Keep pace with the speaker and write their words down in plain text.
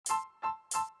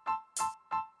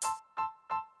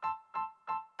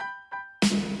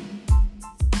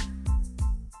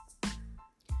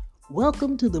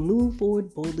Welcome to the Move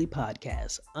Forward Boldly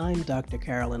podcast. I'm Dr.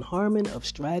 Carolyn Harmon of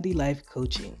Strategy Life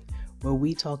Coaching, where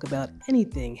we talk about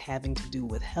anything having to do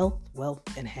with health, wealth,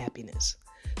 and happiness.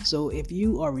 So if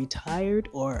you are retired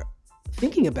or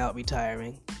thinking about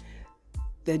retiring,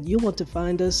 then you'll want to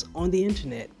find us on the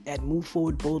internet at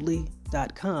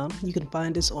moveforwardboldly.com. You can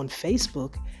find us on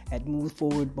Facebook at Move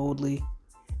Forward Boldly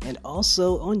and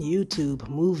also on YouTube,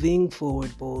 Moving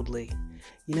Forward Boldly.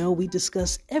 You know, we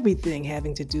discuss everything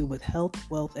having to do with health,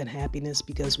 wealth, and happiness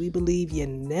because we believe you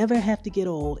never have to get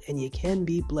old and you can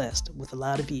be blessed with a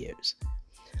lot of years.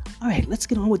 All right, let's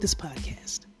get on with this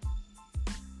podcast.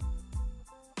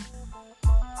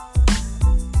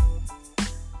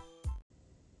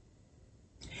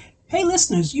 Hey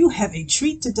listeners, you have a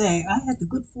treat today. I had the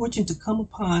good fortune to come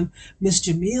upon Miss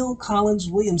Jamil Collins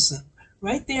Williamson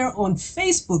right there on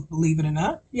Facebook, believe it or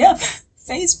not. Yep,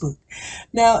 Facebook.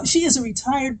 Now, she is a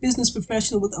retired business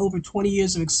professional with over 20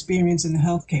 years of experience in the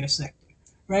healthcare sector,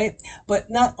 right?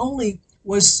 But not only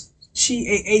was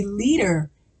she a leader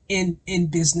in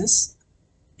business,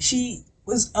 she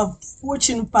was a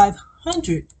Fortune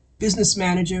 500 business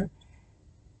manager,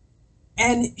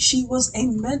 and she was a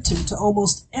mentor to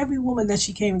almost every woman that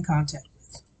she came in contact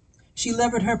with. She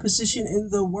leveraged her position in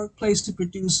the workplace to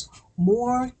produce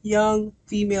more young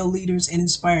female leaders and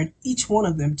inspired each one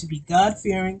of them to be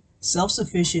God-fearing,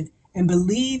 self-sufficient, and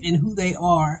believe in who they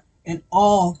are and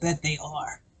all that they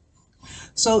are.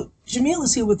 So Jamil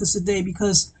is here with us today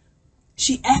because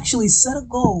she actually set a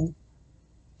goal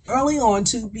early on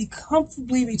to be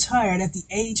comfortably retired at the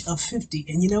age of 50.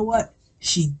 And you know what?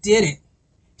 She did it.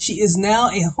 She is now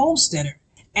a homesteader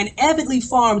and avidly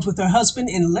farms with her husband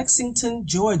in Lexington,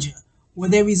 Georgia, where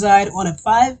they reside on a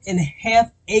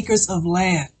 5.5 acres of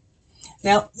land.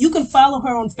 Now, you can follow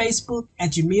her on Facebook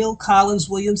at Jamil Collins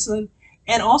Williamson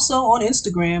and also on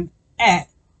Instagram at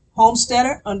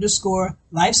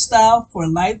homesteader_lifestyle for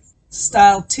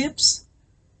lifestyle tips,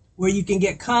 where you can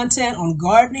get content on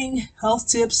gardening, health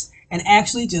tips, and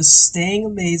actually just staying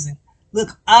amazing.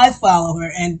 Look, I follow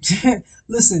her, and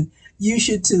listen, you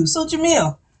should too. So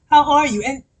Jamil, how are you?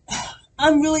 And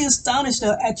I'm really astonished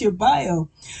at your bio.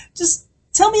 Just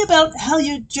tell me about how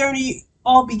your journey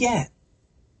all began.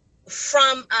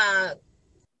 From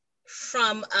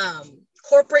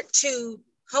corporate to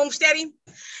homesteading,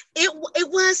 it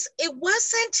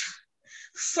wasn't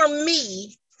for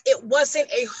me. It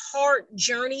wasn't a hard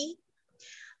journey.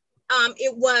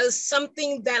 It was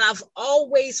something that I've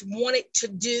always wanted to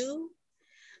do.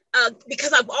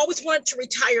 Because I've always wanted to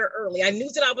retire early. I knew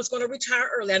that I was going to retire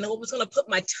early. I know I was going to put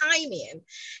my time in.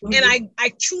 Mm-hmm. And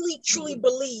I truly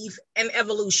believe in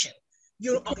evolution.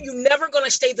 You're never going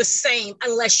to stay the same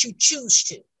unless you choose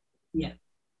to. Yeah.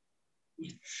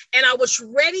 And I was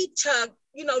ready to,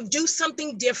 do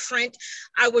something different.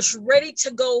 I was ready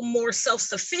to go more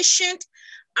self-sufficient.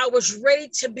 I was ready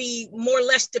to be more or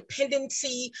less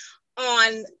dependency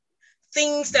on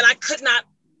things that I could not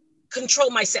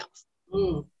control myself.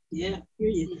 Mm. Yeah, hear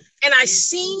you. And I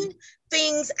seen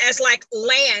things as like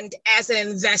land as an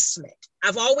investment.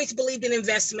 I've always believed in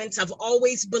investments. I've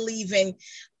always believed in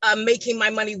making my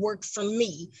money work for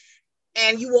me.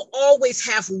 And you will always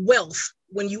have wealth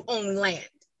when you own land.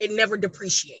 It never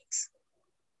depreciates.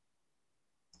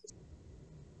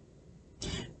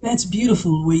 That's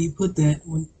beautiful the way you put that.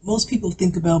 When most people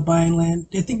think about buying land,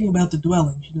 they're thinking about the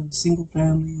dwellings, single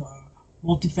family or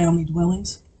multifamily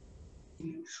dwellings.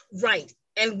 Right.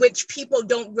 And which people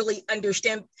don't really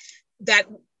understand that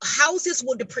houses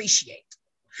will depreciate.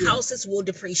 Houses will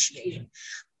depreciate.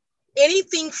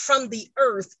 Anything from the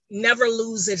earth never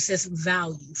loses its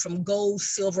value, from gold,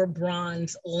 silver,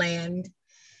 bronze, land.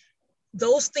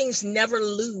 Those things never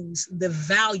lose the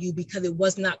value because it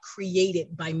was not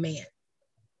created by man.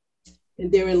 And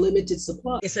they're in limited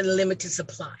supply. It's a limited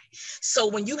supply. So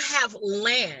when you have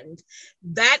land,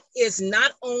 that is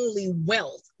not only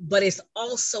wealth, but it's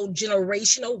also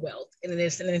generational wealth, and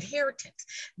it's an inheritance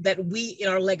that we in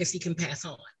our legacy can pass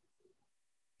on.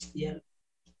 Yeah.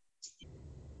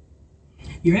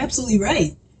 You're absolutely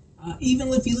right. Even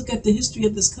if you look at the history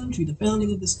of this country, the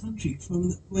founding of this country,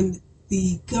 from when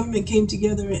the government came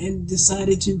together and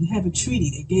decided to have a treaty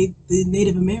that gave the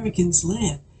Native Americans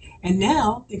land. And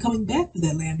now they're coming back to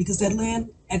that land because that land,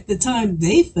 at the time,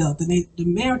 they felt, the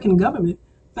American government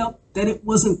felt that it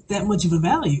wasn't that much of a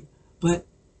value. But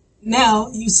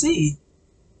now you see,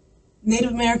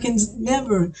 Native Americans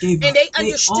never gave up. And they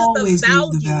understood the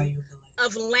value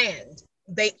of land.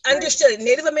 They understood it.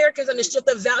 Native Americans understood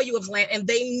the value of land, and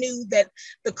they knew that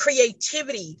the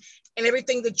creativity and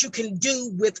everything that you can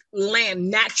do with land,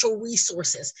 natural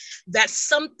resources, that's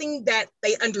something that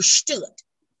they understood.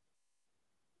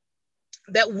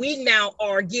 that we now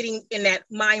are getting in that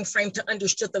mind frame to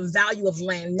understand the value of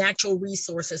land, natural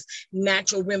resources,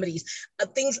 natural remedies,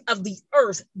 things of the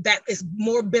earth that is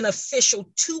more beneficial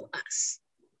to us.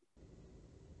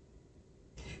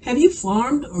 Have you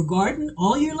farmed or gardened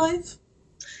all your life?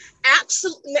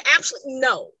 Absolutely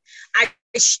no. I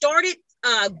started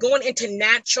going into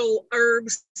natural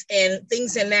herbs and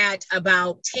things in that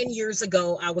about 10 years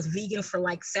ago. I was vegan for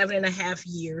like 7.5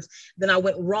 years. Then I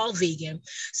went raw vegan.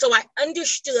 So I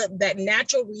understood that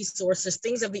natural resources,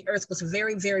 things of the earth, was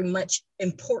very, very much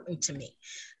important to me.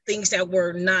 Things that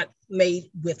were not made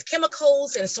with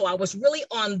chemicals. And so I was really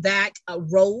on that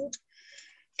road.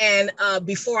 And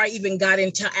before I even got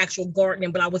into actual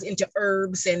gardening, but I was into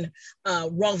herbs and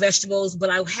raw vegetables, but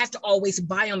I had to always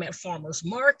buy them at farmers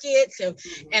markets.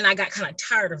 And I got kind of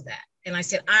tired of that. And I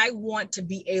said, I want to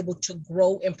be able to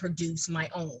grow and produce my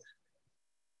own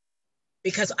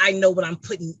because I know what I'm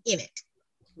putting in it.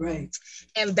 Right.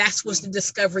 And that was the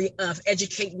discovery of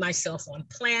educating myself on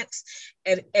plants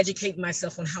and educating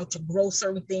myself on how to grow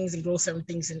certain things and grow certain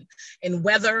things in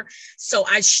weather. So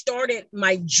I started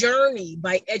my journey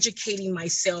by educating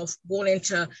myself, going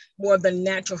into more of the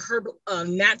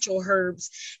natural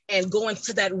herbs and going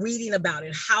to that reading about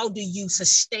it. How do you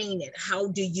sustain it? How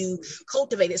do you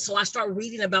cultivate it? So I started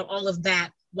reading about all of that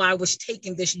while I was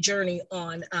taking this journey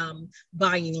on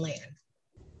buying land.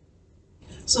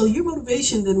 So your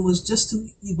motivation then was just to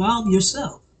evolve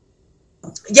yourself.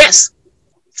 Yes,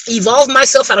 evolve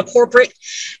myself out of corporate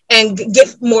and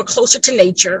get more closer to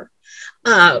nature,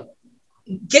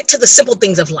 get to the simple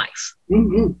things of life,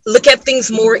 look at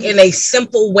things more in a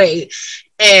simple way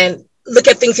and look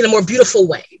at things in a more beautiful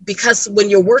way. Because when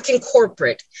you're working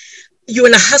corporate, you're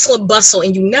in a hustle and bustle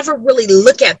and you never really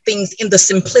look at things in the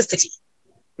simplicity.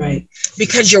 Right.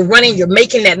 Because you're running, you're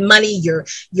making that money, you're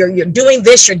doing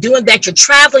this, you're doing that, you're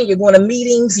traveling, you're going to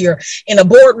meetings, you're in a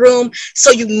boardroom. So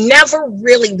you never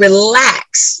really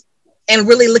relax and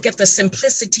really look at the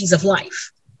simplicities of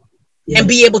life. Yeah. And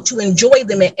be able to enjoy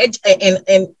them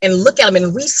and look at them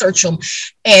and research them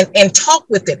and talk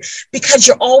with it, because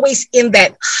you're always in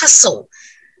that hustle.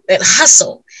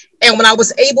 And when I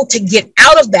was able to get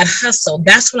out of that hustle,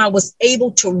 that's when I was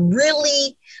able to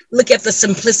really look at the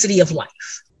simplicity of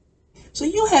life. So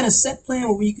you had a set plan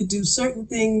where you could do certain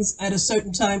things at a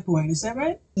certain time point. Is that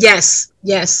right? Yes.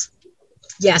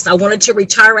 I wanted to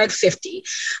retire at 50.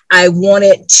 I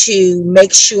wanted to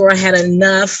make sure I had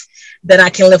enough that I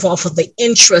can live off of the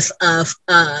interest of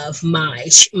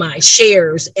my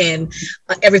shares and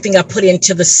everything I put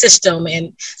into the system.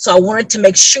 And so I wanted to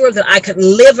make sure that I could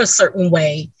live a certain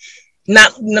way,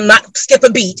 not skip a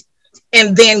beat,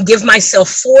 and then give myself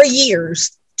 4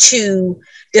 years to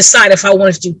decide if I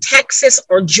wanted to do Texas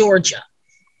or Georgia,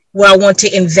 where I want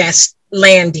to invest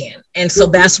land in. And so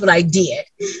that's what I did.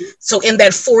 So in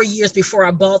that 4 years before I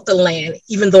bought the land,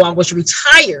 even though I was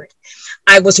retired,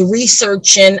 I was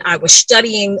researching, I was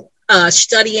studying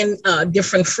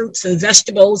different fruits and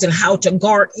vegetables and how to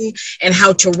garden and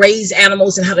how to raise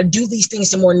animals and how to do these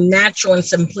things in a more natural and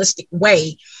simplistic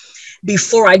way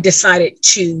before I decided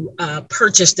to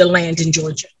purchase the land in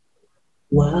Georgia.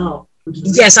 Wow.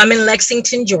 Yes, I'm in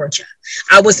Lexington, Georgia.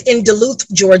 I was in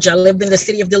Duluth, Georgia. I lived in the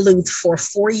city of Duluth for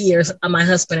 4 years, my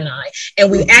husband and I, and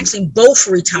we actually both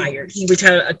retired. He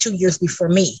retired 2 years before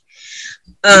me.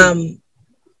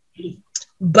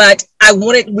 But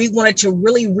we wanted to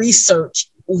really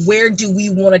research, where do we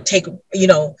want to take,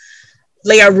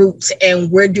 lay our roots,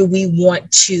 and where do we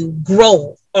want to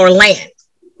grow our land?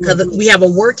 Because we have a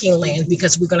working land,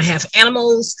 because we're going to have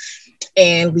animals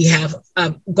and we have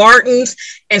gardens.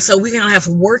 And so we're going to have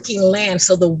working land.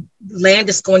 So the land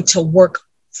is going to work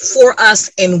for us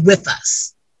and with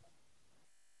us.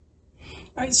 All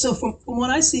right. So from what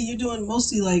I see, you're doing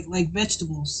mostly like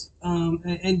vegetables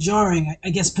and jarring, I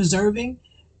guess, preserving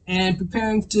and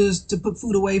preparing to put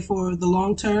food away for the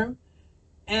long term.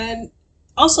 And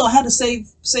also how to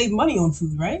save money on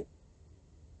food, right?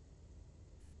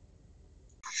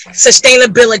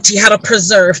 Sustainability, how to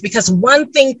preserve, because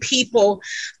one thing people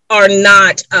are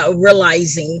not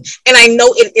realizing, and I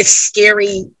know it is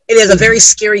scary, it is a very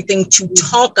scary thing to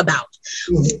talk about,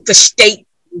 the state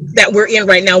that we're in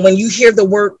right now. When you hear the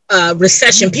word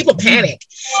recession, people panic,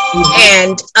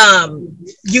 and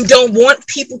you don't want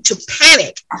people to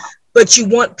panic, but you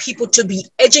want people to be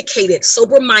educated,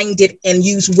 sober-minded, and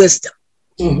use wisdom.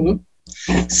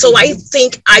 So I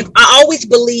think I always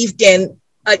believed in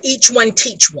each one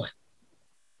teach one.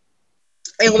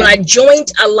 And when I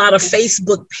joined a lot of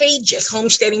Facebook pages,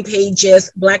 homesteading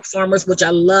pages, Black farmers, which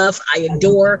I love, I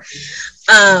adore,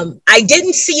 I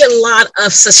didn't see a lot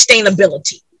of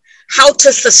sustainability, how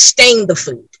to sustain the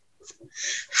food.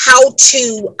 how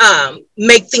to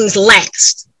make things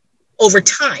last over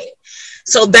time.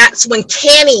 So that's when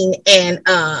canning and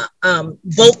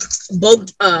bulk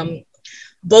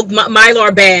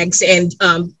mylar bags and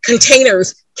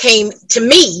containers came to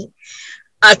me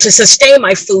to sustain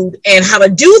my food and how to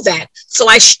do that. So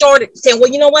I started saying,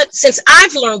 well, you know what, since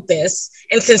I've learned this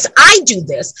and since I do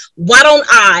this, why don't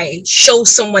I show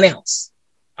someone else,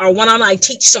 or why don't I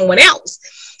teach someone else?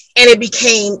 And it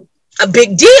became a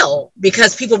big deal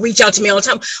because people reach out to me all the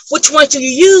time. Which one do you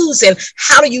use and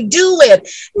how do you do it?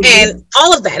 And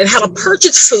all of that, and how to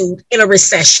purchase food in a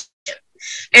recession.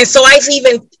 And so I've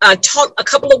even taught a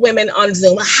couple of women on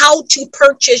Zoom how to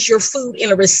purchase your food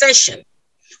in a recession.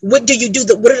 What do you do?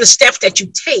 What are the steps that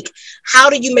you take? How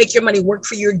do you make your money work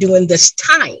for you during this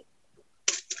time?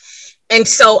 And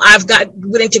so I've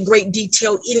went into great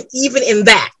detail even in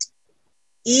that.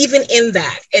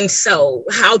 And so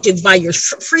how to buy your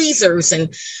freezers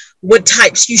and what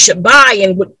types you should buy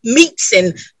and what meats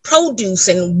and produce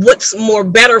and what's more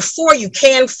better for you,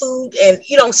 canned food. And,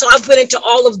 so I've went into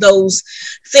all of those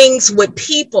things with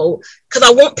people because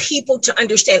I want people to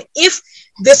understand if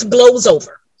this blows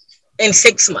over in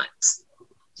 6 months,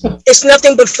 it's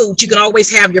nothing but food. You can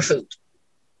always have your food.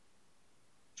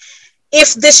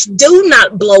 If this do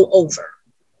not blow over,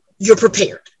 you're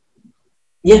prepared.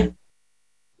 Yeah.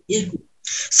 Yeah.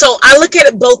 So I look at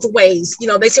it both ways.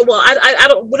 They say, well, I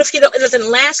don't, what if it doesn't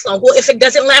last long? Well, if it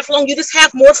doesn't last long, you just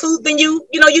have more food than you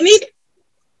need it.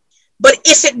 But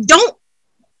if it don't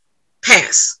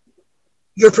pass,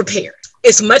 you're prepared.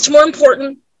 It's much more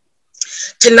important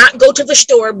to not go to the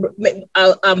store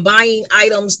buying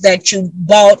items that you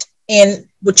bought in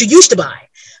what you used to buy.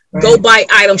 Right. Go buy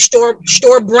items,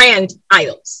 store brand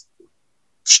items.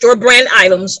 Store brand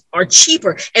items are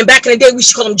cheaper. And back in the day, we used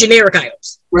to call them generic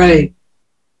items. Right.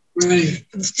 Right.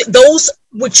 Those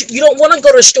which you don't want to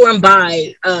go to the store and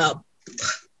buy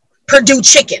Purdue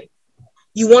chicken.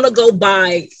 You want to go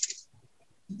buy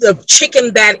the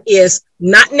chicken that is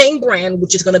not name brand,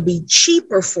 which is going to be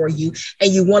cheaper for you.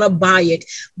 And you want to buy it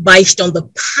based on the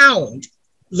pound.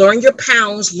 Learn your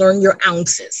pounds, learn your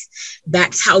ounces.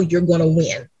 That's how you're going to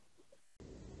win.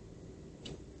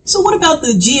 So what about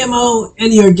the GMO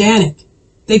and the organic?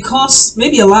 They cost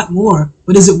maybe a lot more,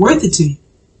 but is it worth it to you?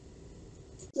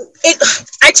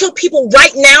 I tell people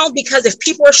right now, because if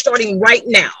people are starting right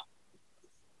now,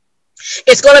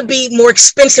 it's going to be more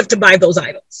expensive to buy those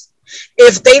items.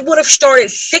 If they would have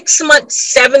started 6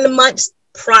 months, 7 months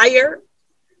prior,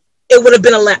 it would have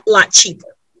been a lot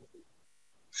cheaper.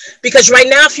 Because right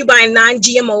now, if you buy a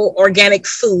non-GMO organic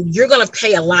food, you're going to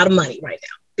pay a lot of money right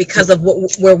now because of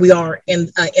where we are in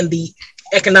the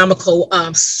economical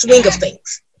swing of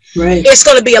things. Right. It's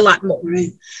going to be a lot more.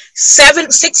 Right.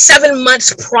 6, 7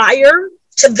 months prior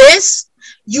to this,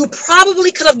 you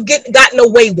probably could have gotten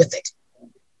away with it.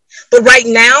 But right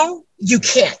now, you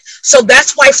can't. So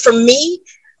that's why for me,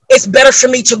 it's better for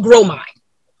me to grow mine.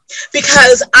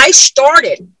 Because I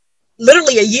started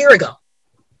literally a year ago.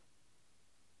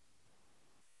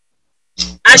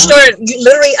 I started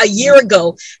literally a year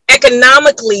ago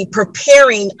economically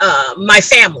preparing my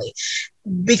family,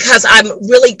 because I'm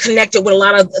really connected with a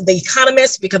lot of the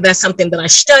economists, because that's something that I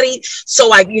studied. So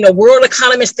world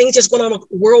economists, things just going on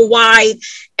worldwide.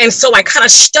 And so I kind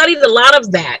of studied a lot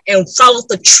of that and followed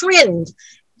the trend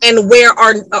and where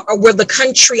the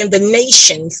country and the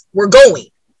nations were going.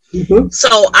 Mm-hmm.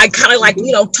 So I kind of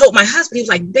told my husband, he was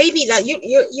like, baby, that you're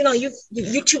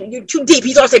too deep.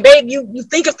 He's always say, babe, you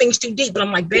think of things too deep. But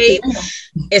I'm like, babe,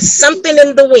 it's something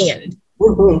in the wind.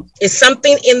 Mm-hmm. It's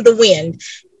something in the wind.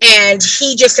 And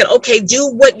he just said, okay, do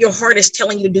what your heart is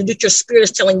telling you to do, what your spirit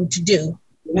is telling you to do.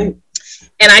 Mm-hmm.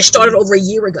 And I started over a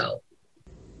year ago.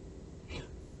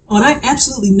 Oh, and I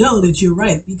absolutely know that you're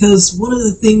right, because one of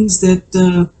the things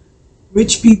that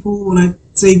rich people, when I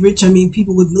say rich, I mean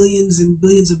people with millions and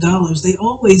billions of dollars, they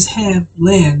always have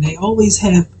land. They always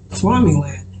have farming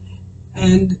land.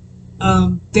 And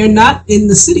they're not in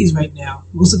the cities right now.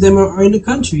 Most of them are in the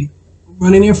country,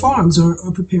 running their farms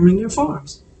or preparing their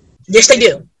farms. Yes, they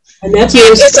do. And that's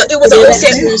where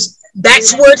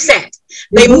that's where it's at.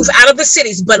 They move out of the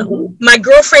cities. But my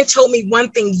girlfriend told me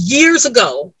one thing years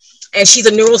ago, and she's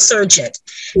a neurosurgeon.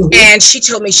 And she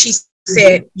told me, she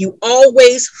said, you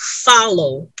always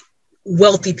follow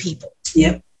wealthy people.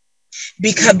 Yep.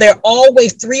 Because they're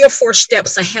always 3 or 4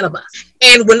 steps ahead of us.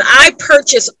 And when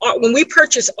we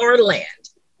purchased our land,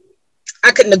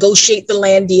 I could negotiate the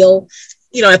land deal,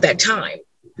 at that time.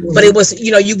 Mm-hmm. But it was,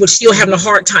 you were still having a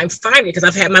hard time finding it, because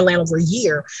I've had my land over a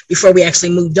year before we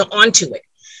actually moved on to it.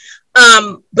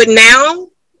 But now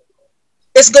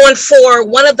It's going for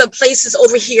one of the places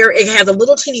over here. It has a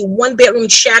little teeny 1-bedroom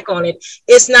shack on it.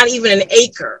 It's not even an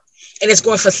acre. And it's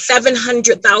going for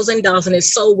 $700,000 and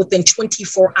it's sold within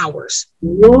 24 hours.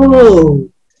 Whoa.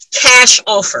 Cash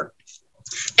offer.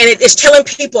 And it is telling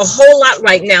people a whole lot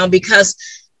right now because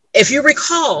if you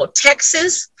recall,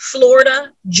 Texas,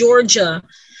 Florida, Georgia,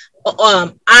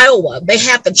 Iowa, they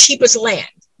have the cheapest land.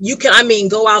 You can, I mean,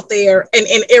 go out there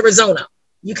in Arizona.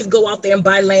 You could go out there and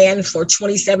buy land for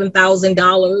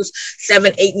 $27,000,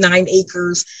 7, 8, 9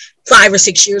 acres 5 or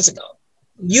 6 years ago.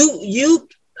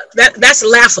 That's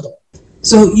laughable.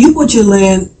 So you bought your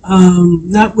land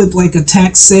not with like a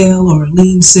tax sale or a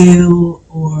lien sale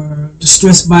or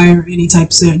distressed buyer, any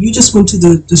type sale. You just went to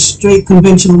the straight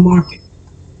conventional market.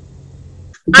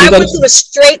 I went to the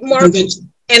straight market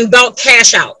and bought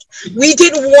cash out. We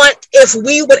didn't want, if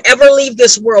we would ever leave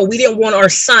this world, we didn't want our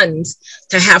sons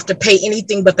to have to pay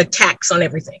anything but the tax on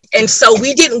everything. And so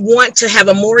we didn't want to have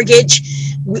a mortgage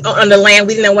on the land.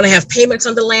 We didn't want to have payments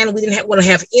on the land. We didn't want to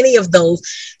have any of those.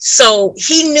 So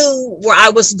he knew where I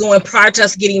was going prior to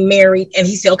us getting married. And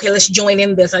he said, okay, let's join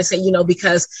in this. I said,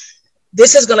 because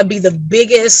this is going to be the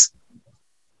biggest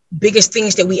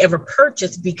things that we ever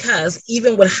purchased, because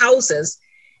even with houses,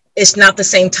 it's not the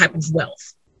same type of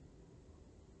wealth.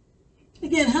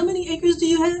 Again, how many acres do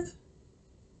you have?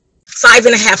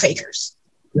 5.5 acres.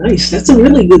 Nice. That's a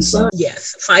really good size.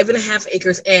 Yes, 5.5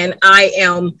 acres. And I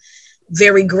am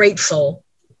very grateful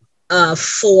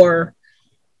for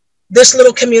this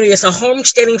little community. It's a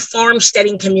homesteading,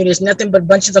 farmsteading community. It's nothing but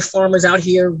bunches of farmers out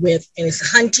here and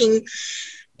it's hunting,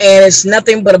 and it's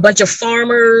nothing but a bunch of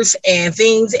farmers and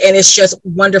things. And it's just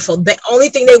wonderful. The only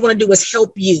thing they want to do is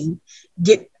help you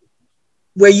get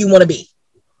where you want to be.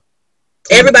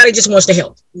 Everybody just wants to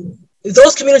help.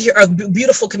 Those communities are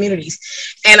beautiful communities.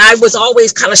 And I was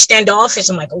always kind of standoffish.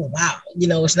 I'm like, oh, wow,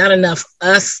 it's not enough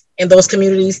us in those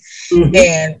communities. Mm-hmm.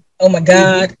 And oh my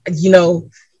God,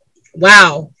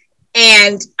 wow.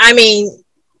 And I mean,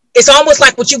 it's almost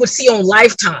like what you would see on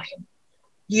Lifetime.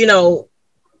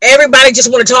 Everybody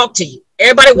just want to talk to you.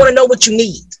 Everybody want to know what you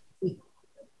need.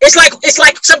 It's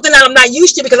like something that I'm not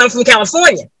used to because I'm from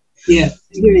California. Yeah.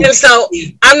 And so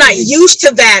I'm not used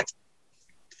to that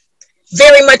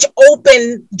very much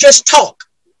open, just talk.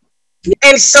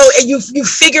 And so you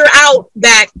figure out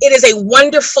that it is a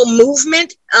wonderful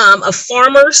movement of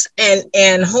farmers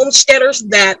and homesteaders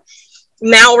that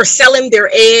now are selling their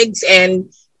eggs,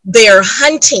 and they're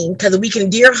hunting, because we can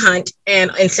deer hunt, and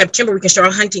in September we can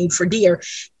start hunting for deer,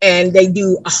 and they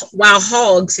do wild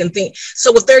hogs and things.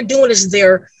 So what they're doing is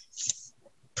they're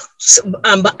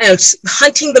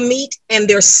hunting the meat, and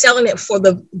they're selling it for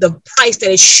the price that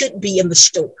it should be in the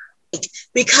store.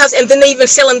 And then they even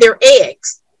selling their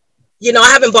eggs. I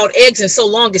haven't bought eggs in so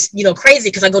long. It's, crazy,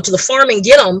 because I go to the farm and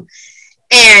get them,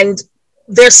 and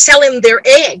they're selling their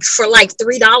eggs for like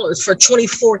 $3 for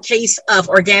 24 case of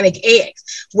organic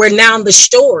eggs, where now in the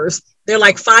stores, they're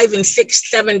like $5 and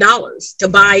 $6, $7 to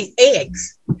buy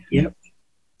eggs. Yep.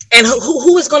 And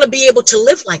who is going to be able to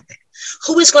live like that?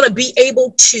 Who is going to be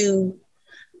able to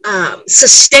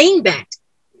sustain that?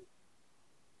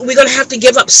 We're going to have to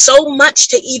give up so much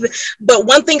to even, but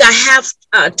one thing I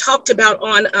have talked about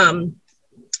on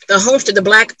the homestead, the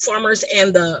Black farmers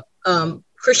and the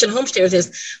Christian homesteaders,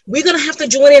 is we're going to have to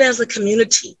join in as a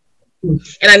community.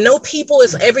 And I know people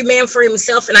is every man for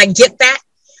himself, and I get that.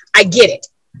 I get it.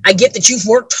 I get that you've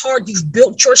worked hard, you've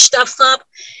built your stuff up,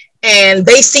 and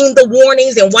they seen the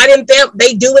warnings, and why didn't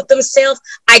they do it themselves?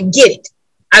 I get it.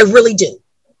 I really do.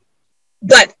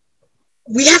 But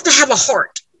we have to have a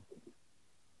heart.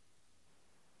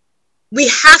 We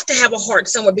have to have a heart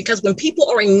somewhere, because when people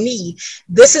are in need,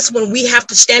 this is when we have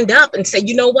to stand up and say,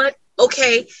 you know what?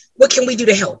 Okay, what can we do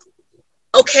to help?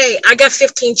 Okay, I got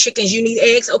 15 chickens. You need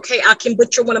eggs? Okay, I can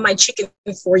butcher one of my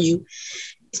chickens for you.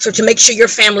 So to make sure your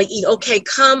family eat. Okay,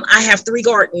 come, I have 3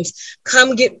 gardens.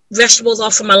 Come get vegetables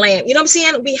off of my land. You know what I'm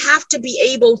saying? We have to be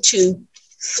able to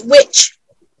switch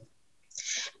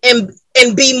and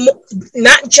be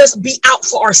not just be out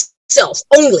for ourselves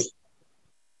only,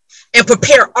 and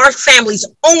prepare our families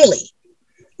only.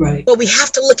 Right. But we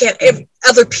have to look at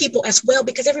other people as well,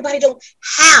 because everybody don't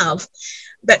have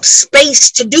that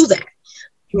space to do that.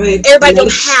 Right. Everybody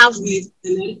don't have.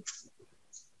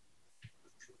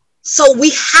 So we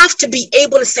have to be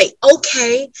able to say,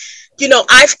 okay,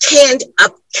 I've canned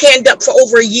up for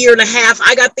over 1.5 years.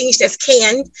 I got things that's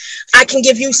canned. I can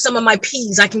give you some of my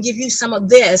peas. I can give you some of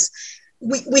this.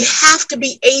 We have to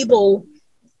be able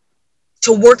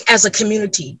to work as a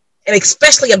community, and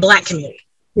especially a Black community.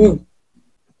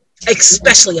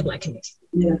 Especially a Black community.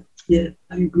 Yeah,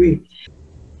 I agree.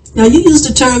 Now, you used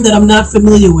a term that I'm not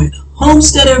familiar with,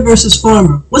 Homesteader versus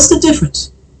farmer. What's the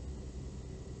difference?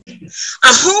 A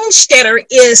homesteader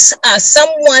is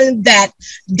someone that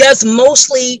does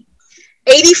mostly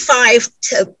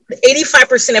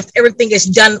 85% of everything is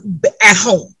done at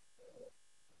home.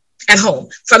 At home,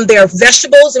 from their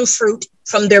vegetables and fruit,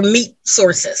 from their meat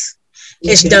sources,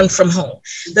 is done from home.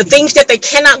 The things that they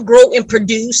cannot grow and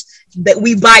produce, that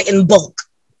we buy in bulk.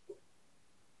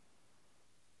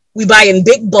 We buy in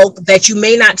big bulk that you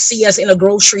may not see us in a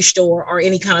grocery store or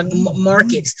any kind of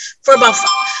markets for about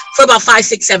 5,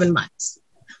 6, 7 months.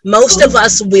 Most of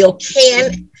us will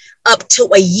can up to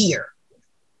a year.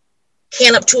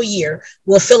 Can up to a year.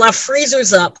 We'll fill our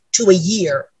freezers up to a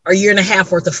year or year and a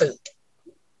half worth of food.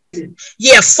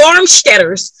 Yeah,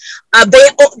 farmsteaders,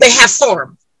 they have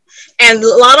farm, and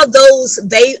a lot of those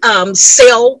they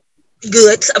sell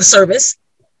goods of service.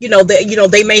 They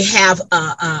may have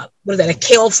what is that, a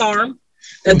kale farm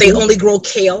that they only grow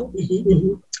kale.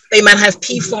 They might have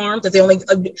pea farms that they only.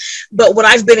 But what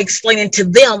I've been explaining to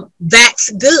them, that's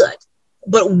good.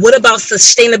 But what about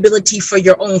sustainability for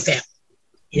your own family?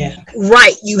 Yeah.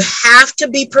 Right. You have to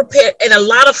be prepared. And a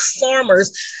lot of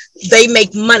farmers, they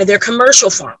make money. They're commercial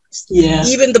farmers. Yeah.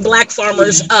 Even the Black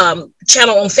Farmers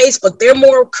channel on Facebook, they're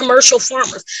more commercial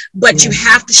farmers. But you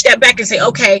have to step back and say,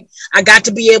 okay, I got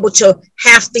to be able to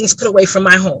have things put away from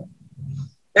my home.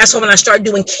 That's why when I started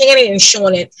doing canning and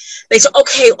showing it, they said,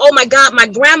 okay, oh my God, my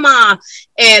grandma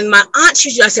and my aunt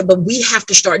used to. I said, but we have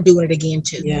to start doing it again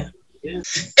too. Yeah. Yeah.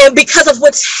 And because of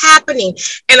what's happening,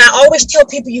 and I always tell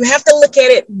people, you have to look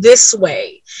at it this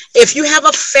way. If you have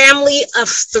a family of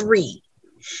 3,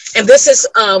 and this is,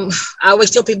 I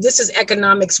always tell people, this is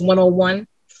economics 101,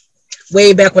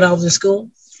 way back when I was in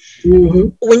school.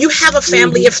 When you have a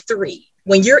family of 3,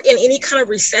 when you're in any kind of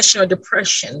recession or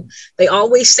depression, they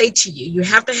always say to you, you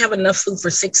have to have enough food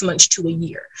for 6 months to a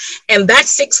year. And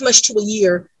that's 6 months to a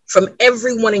year from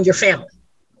everyone in your family.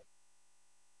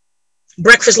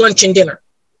 Breakfast, lunch, and dinner.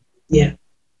 Yeah.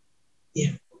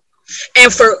 Yeah.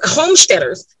 And for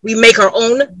homesteaders, we make our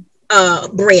own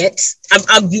breads.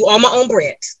 I do all my own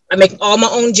breads. I make all my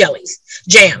own jellies,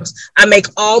 jams. I make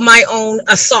all my own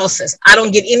sauces. I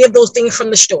don't get any of those things from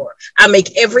the store. I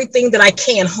make everything that I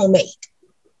can homemade.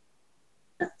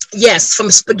 Yes, from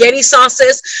spaghetti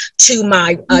sauces to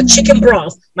my chicken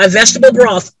broth, my vegetable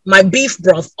broth, my beef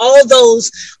broth, all those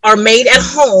are made at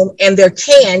home and they're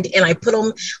canned, and I put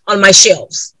them on my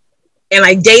shelves and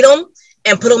I date them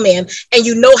and put them in, and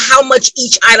you know how much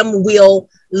each item will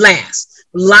last.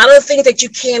 A lot of the things that you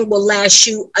can will last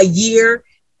you a year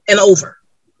and over,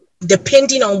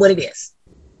 depending on what it is.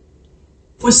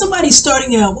 For somebody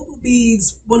starting out, what would be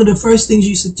one of the first things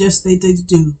you suggest they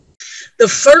do? The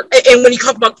first, and when you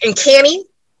talk about in canning,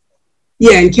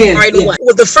 in canning, right? Yeah.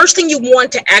 Well, the first thing you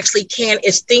want to actually can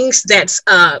is things that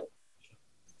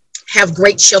have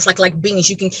great shelf, like beans.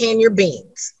 You can can your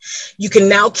beans. You can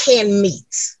now can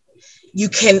meats. You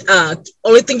can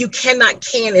only thing you cannot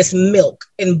can is milk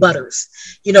and butters.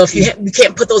 If you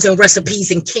can't put those in recipes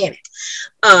and can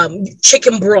it.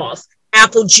 Chicken broth,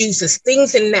 apple juices,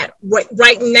 things in that.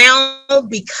 Right now,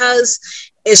 because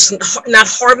it's not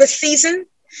harvest season,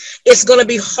 it's going to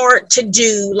be hard to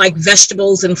do like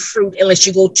vegetables and fruit unless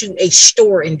you go to a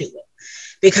store and do it,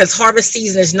 because harvest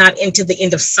season is not into the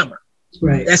end of summer.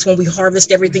 Right. That's when we harvest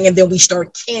everything and then we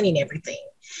start canning everything.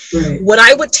 Right. What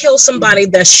I would tell somebody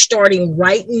that's starting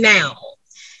right now,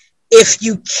 if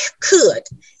you could,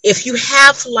 if you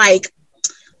have like,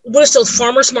 what is those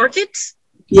farmers markets?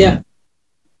 Yeah.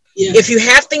 If you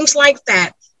have things like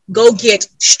that, go get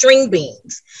string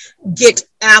beans, get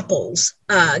apples,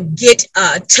 get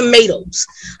tomatoes,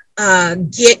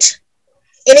 get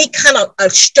any kind of a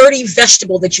sturdy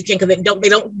vegetable that you can, because they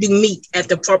don't do meat at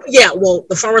the farm. Yeah, well,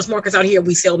 the farmers markets out here,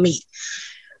 we sell meat.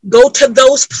 Go to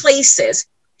those places.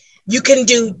 You can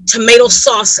do tomato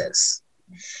sauces.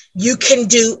 You can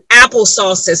do apple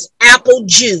sauces, apple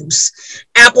juice,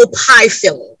 apple pie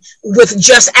filling with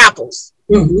just apples.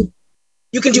 Mm-hmm.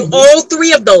 You can do all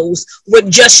 3 of those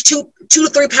with just 2 to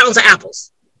 3 pounds of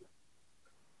apples.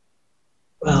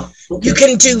 Wow. Okay. You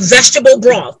can do vegetable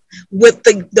broth with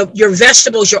your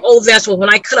vegetables, your old vegetables. When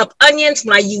I cut up onions,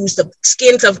 when I use the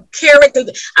skins of carrot,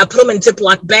 I put them in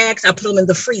Ziploc bags. I put them in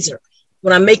the freezer.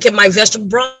 When I'm making my vegetable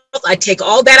broth, I take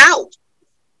all that out,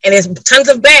 and there's tons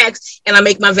of bags, and I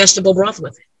make my vegetable broth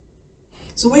with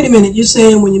it. So wait a minute, you're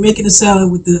saying when you're making a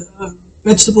salad with the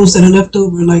vegetables that are left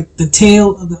over, like the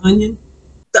tail of the onion?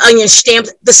 The onion stem,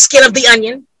 the skin of the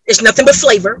onion. It's nothing but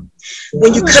flavor.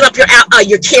 When you cut up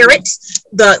your carrots,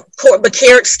 the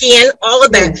carrot skin, all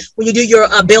of that. When you do your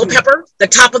bell pepper, the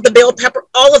top of the bell pepper,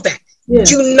 all of that.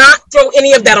 Do not throw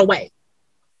any of that away.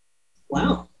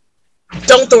 Wow.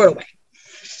 Don't throw it away.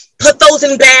 Put those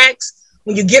in bags.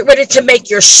 When you get ready to make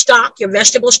your stock, your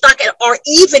vegetable stock, or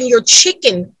even your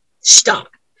chicken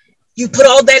stock, you put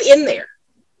all that in there.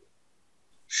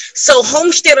 So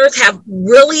homesteaders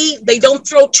they don't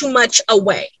throw too much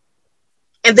away.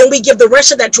 And then we give the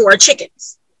rest of that to our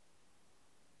chickens.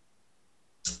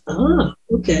 Ah,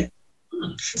 okay.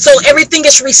 So everything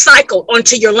is recycled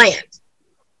onto your land.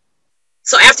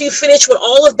 So after you finish with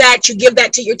all of that, you give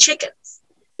that to your chickens,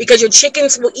 because your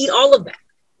chickens will eat all of that.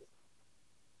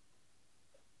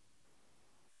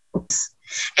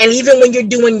 And even when you're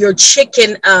doing your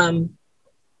chicken,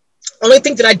 only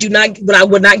thing that I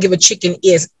would not give a chicken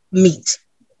is meat.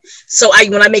 So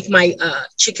when I make my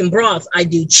chicken broth, I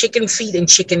do chicken feet and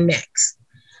chicken necks.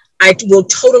 I will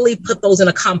totally put those in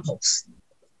a compost.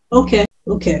 Okay.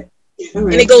 Okay. All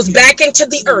right. And it goes back into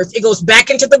the earth. It goes back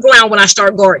into the ground when I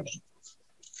start gardening.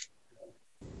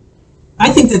 I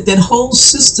think that whole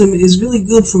system is really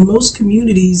good for most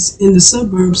communities in the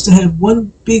suburbs to have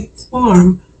one big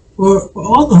farm for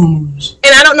all the homeowners.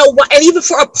 And I don't know why, and even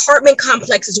for apartment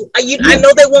complexes, I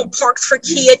know they want parks for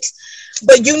kids,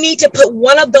 but you need to put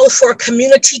one of those for a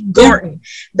community garden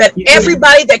that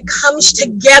everybody that comes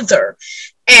together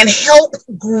and help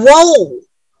grow.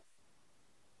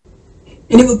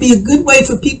 And it would be a good way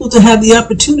for people to have the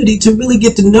opportunity to really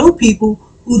get to know people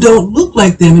who don't look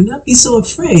like them and not be so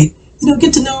afraid.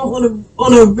 Get to know them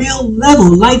on a real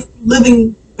level,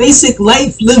 basic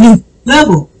life living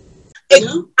level.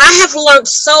 I have learned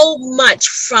so much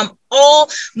from all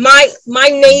my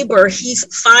neighbor. He's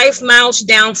 5 miles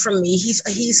down from me. He's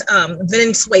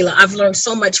Venezuela. I've learned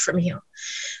so much from him.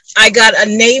 I got a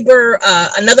neighbor,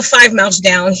 another 5 miles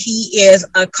down. He is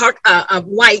a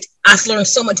white. I've learned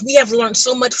so much. We have learned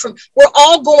so much from. We're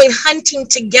all going hunting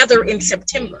together in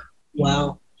September.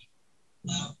 Wow.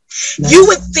 Wow. Nice. You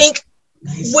would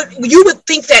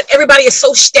think that everybody is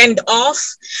so standoff,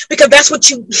 because that's what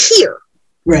you hear.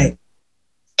 Right.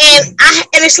 And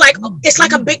it's like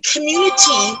a big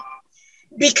community,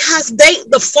 because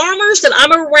the farmers that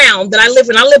I'm around, that I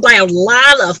live by a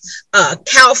lot of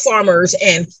cow farmers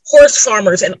and horse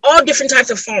farmers and all different types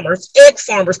of farmers, egg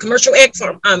farmers, commercial egg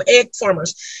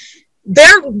farmers.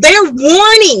 They're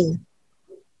warning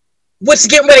what's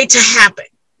getting ready to happen.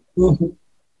 Mm-hmm.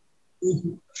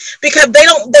 Mm-hmm. Because they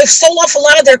sold off a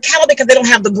lot of their cattle because they don't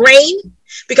have the grain,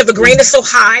 because the grain is so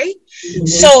high. Mm-hmm.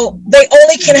 So they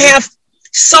only can have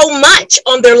so much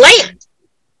on their land,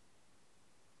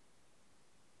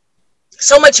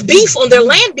 so much beef on their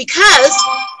land, because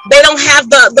they don't have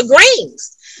the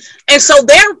grains. And so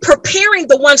they're preparing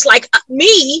the ones like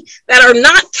me that are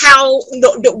not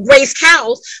raised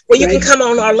cows, where you can come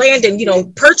on our land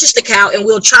and, purchase the cow and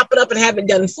we'll chop it up and have it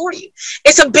done for you.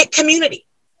 It's a big community.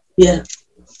 Yeah.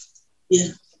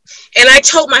 Yeah. And I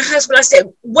told my husband, I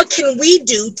said, what can we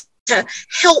do to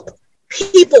help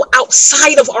people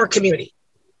outside of our community?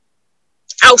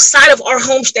 Outside of our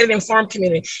homesteading and farm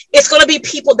community? It's going to be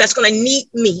people that's going to need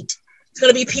meat. It's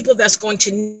going to be people that's going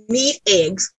to need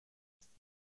eggs.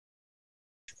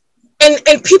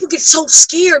 And people get so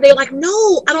scared. They're like,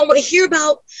 no, I don't want to hear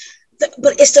about that.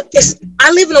 But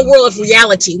I live in a world of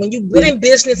reality. When you've been in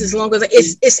business as long as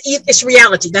it's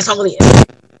reality. That's all it is.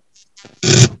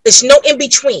 There's no in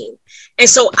between. And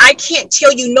so I can't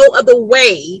tell you no other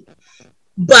way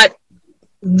but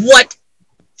what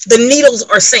the needles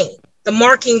are saying. The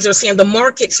markings are saying, the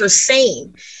markets are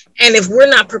saying. And if we're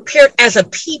not prepared as a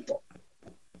people,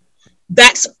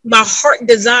 that's my heart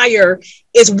desire,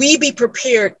 is we be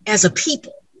prepared as a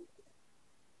people.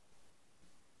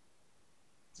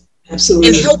 Absolutely.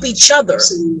 And help each other.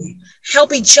 Absolutely.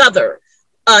 Help each other.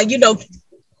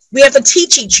 We have to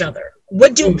teach each other.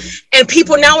 And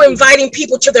people now are inviting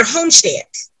people to their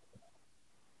homesteads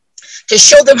to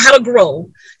show them how to grow,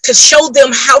 to show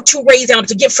them how to raise animals,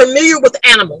 to get familiar with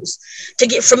animals, to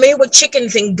get familiar with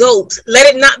chickens and goats.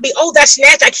 Let it not be, oh, that's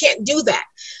nasty, I can't do that.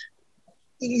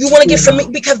 You want to get familiar,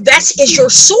 because that is your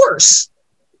source.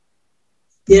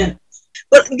 Yeah.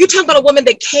 But you're talking about a woman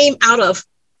that came out of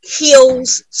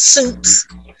heels, suits,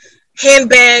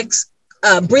 handbags,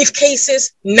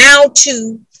 briefcases, now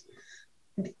to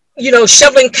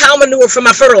shoveling cow manure for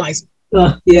my fertilizer.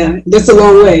 Yeah, that's a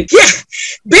long way. Yeah,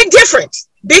 big difference.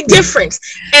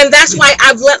 And that's why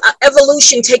I've let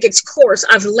evolution take its course.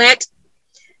 I've let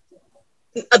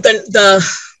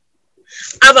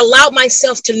I've allowed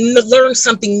myself to learn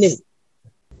something new.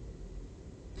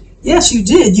 Yes, you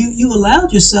did. You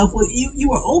allowed yourself. Well, you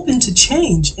were open to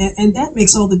change, and that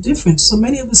makes all the difference. So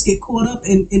many of us get caught up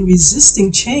in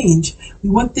resisting change. We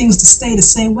want things to stay the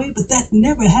same way, but that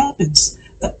never happens.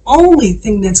 The only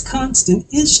thing that's constant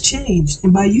is change.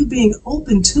 And by you being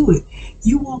open to it,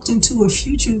 you walked into a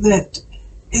future that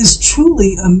is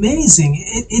truly amazing.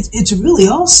 It's really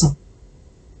awesome.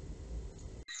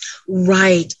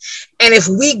 Right. And if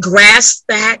we grasp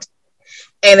that,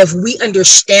 and if we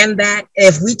understand that, and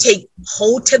if we take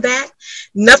hold to that,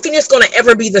 nothing is going to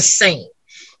ever be the same.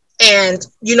 And,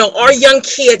 you know, our young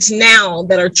kids now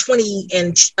that are 20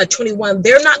 and 21,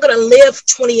 they're not going to live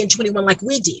 20 and 21 like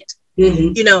we did.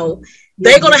 Mm-hmm. You know,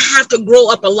 they're going to have to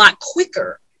grow up a lot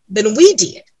quicker than we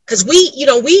did, because we, you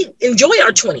know, we enjoy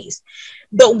our 20s.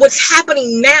 But what's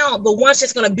happening now, the ones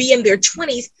that's going to be in their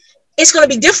 20s, it's going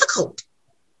to be difficult,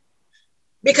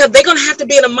 because they're going to have to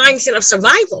be in a mindset of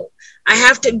survival. I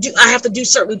have to do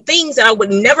certain things that I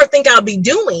would never think I'll be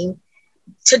doing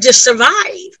to just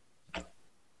survive.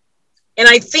 And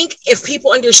I think if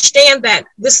people understand that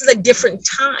this is a different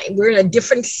time, we're in a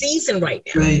different season right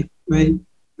now. Right.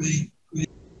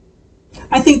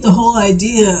 I think the whole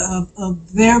idea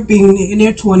of their being in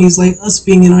their 20s, like us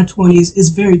being in our 20s, is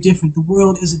very different. The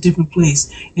world is a different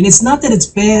place. And it's not that it's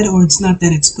bad or it's not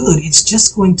that it's good. It's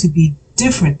just going to be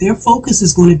different. Their focus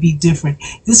is going to be different.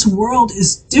 This world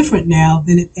is different now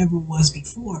than it ever was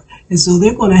before. And so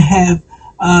they're going to have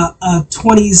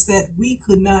 20s that we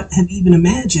could not have even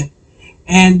imagined.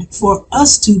 And for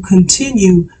us to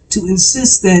continue to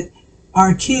insist that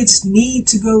our kids need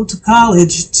to go to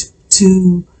college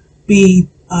to be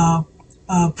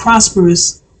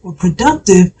prosperous or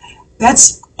productive,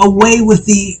 that's away with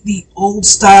the old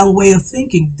style way of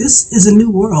thinking. This is a new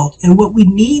world, and what we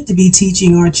need to be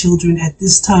teaching our children at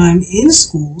this time in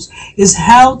schools is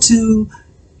how to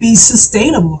be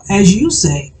sustainable, as you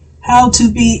say, how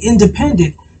to be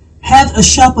independent, have a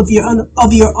shop of your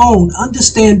own,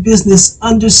 understand business,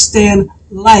 understand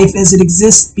life as it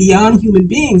exists beyond human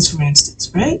beings, for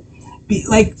instance, right?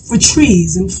 Like for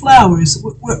trees and flowers,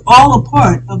 we're all a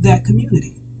part of that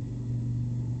community.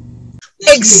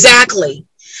 Exactly.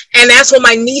 And that's when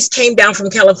my niece came down from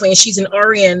California. She's an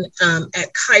RN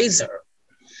at Kaiser.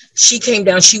 She came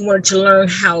down. She wanted to learn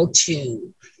how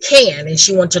to can, and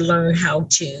she wanted to learn how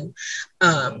to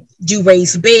do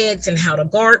raised beds and how to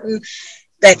garden.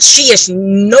 That she is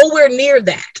nowhere near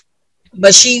that,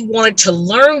 but she wanted to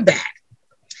learn that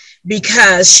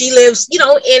because she lives, you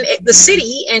know, in the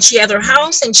city, and she has her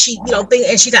house, and she, you know,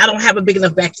 and she said, I don't have a big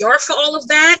enough backyard for all of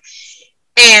that.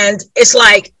 And it's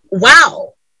like,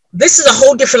 wow, this is a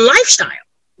whole different lifestyle.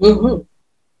 Mm-hmm.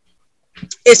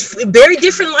 It's a very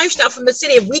different lifestyle from the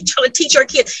city. If we try to teach our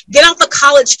kids, get out the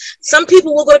college, some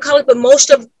people will go to college, but most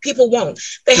of people won't.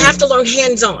 They have to learn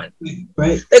hands-on.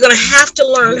 Right. They're going to have to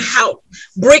learn how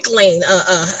bricklaying,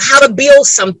 how to build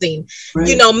something. Right.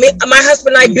 You know, my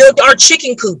husband and I built our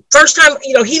chicken coop. First time,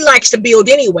 you know, he likes to build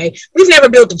anyway. We've never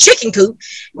built a chicken coop,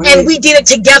 and we did it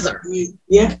together.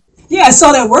 Yeah. Yeah, I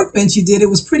saw that workbench you did. It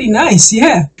was pretty nice.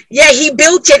 Yeah. Yeah, he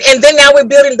built it, and then now we're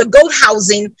building the goat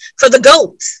housing for the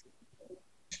goats.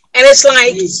 And it's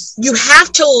like, you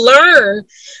have to learn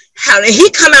how to, he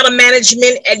come out of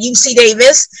management at UC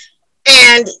Davis,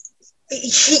 and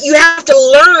you have to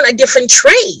learn a different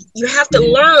trade. You have to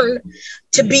learn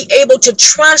to be able to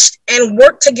trust and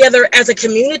work together as a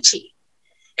community.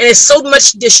 And there's so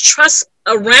much distrust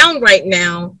around right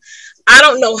now. I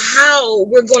don't know how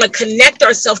we're going to connect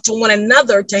ourselves to one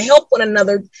another, to help one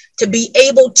another, to be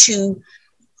able to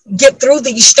get through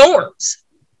these storms.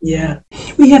 Yeah,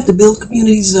 we have to build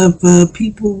communities of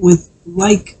people with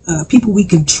people we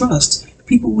can trust,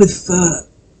 people with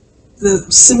the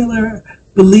similar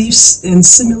beliefs and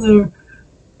similar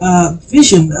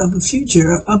vision of the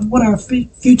future, of what our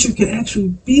future can actually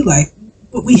be like.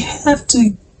 But we have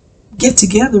to get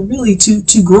together really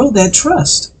to grow that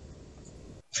trust.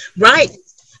 Right,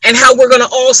 and how we're going to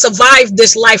all survive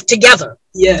this life together.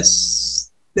 Yes.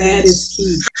 That is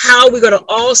key. How we're going to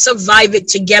all survive it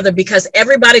together, because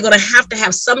everybody's going to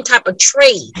have some type of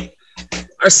trade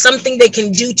or something they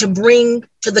can do to bring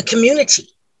to the community.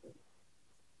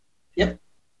 Yep.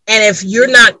 And if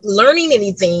you're not learning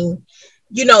anything,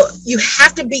 you know, you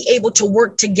have to be able to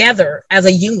work together as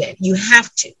a unit. You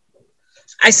have to.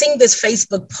 I seen this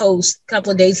Facebook post a couple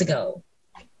of days ago,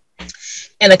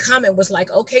 and a comment was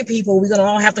like, okay, people, we're going to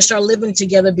all have to start living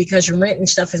together because your rent and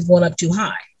stuff is going up too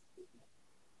high.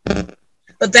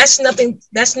 But that's nothing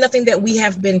that we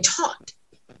have been taught.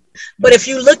 But if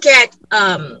you look at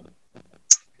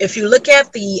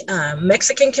the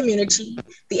Mexican community,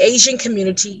 the Asian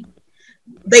community,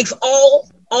 they've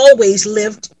always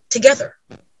lived together.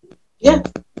 Yeah.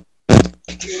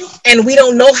 And we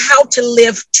don't know how to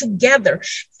live together.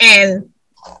 And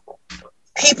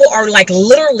people are like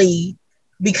literally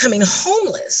becoming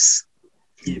homeless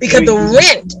because the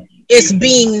rent is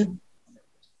being,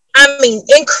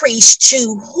 increased to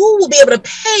who will be able to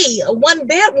pay a 1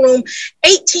 bedroom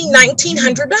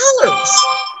 $1,800-$1,900.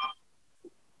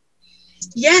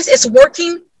 Yes, it's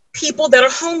working people that are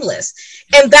homeless.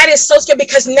 And that is so scary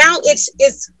because now it's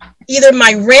either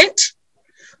my rent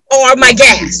or my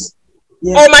gas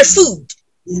or my food.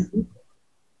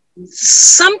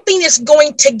 Something is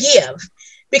going to give,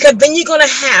 because then you're going to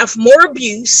have more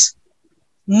abuse,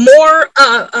 more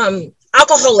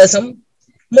alcoholism,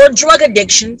 more drug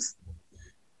addictions,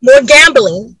 more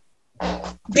gambling,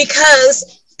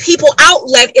 because people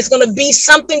outlet is going to be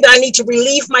something that I need to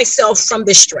relieve myself from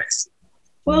this stress.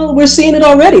 Well, we're seeing it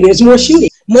already. There's more shooting.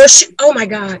 Oh my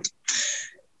God.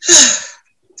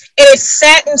 And it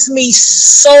saddens me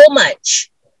so much.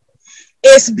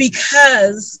 It's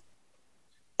because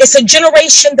it's a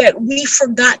generation that we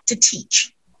forgot to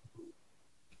teach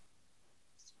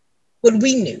what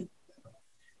we knew.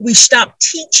 We stopped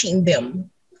teaching them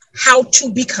how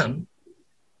to become.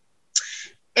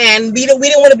 And we didn't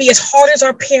want to be as hard as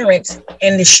our parents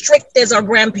and as strict as our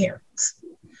grandparents.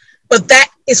 But that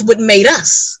is what made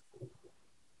us.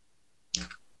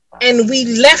 And we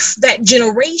left that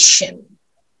generation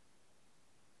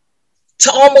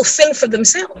to almost fend for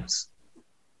themselves.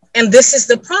 And this is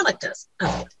the product of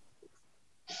it.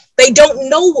 They don't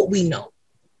know what we know.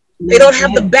 They don't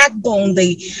have the backbone.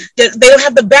 They don't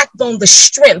have the backbone, the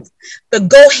strength, the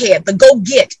go ahead, the go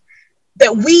get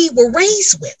that we were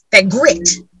raised with, that grit.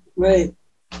 Right.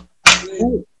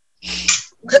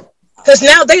 Because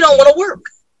now they don't want to work.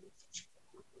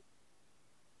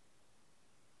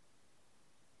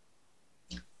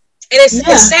 And it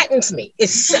saddens me. It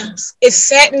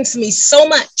saddens me so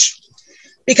much,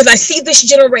 because I see this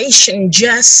generation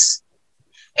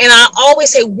and I always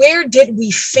say, where did we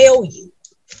fail you?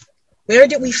 Where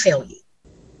did we fail you?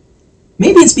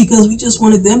 Maybe it's because we just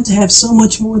wanted them to have so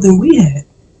much more than we had.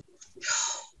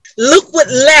 Look what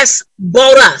less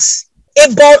brought us.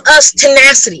 It brought us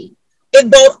tenacity. It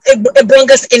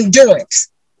brought us endurance.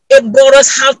 It brought us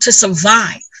how to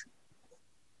survive.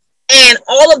 And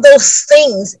all of those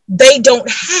things they don't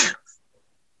have.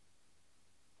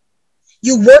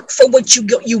 You work for what you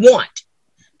want,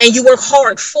 and you work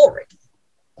hard for it.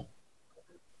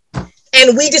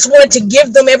 And we just wanted to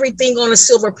give them everything on a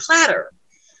silver platter,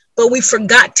 but we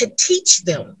forgot to teach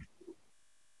them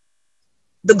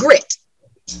the grit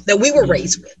that we were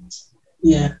raised with.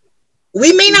 Yeah.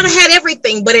 We may not have had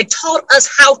everything, but it taught us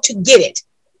how to get it.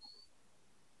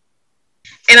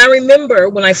 And I remember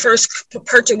when I first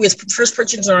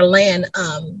purchased our land,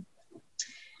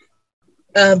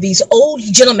 these old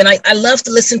gentlemen, I love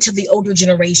to listen to the older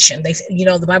generation. They,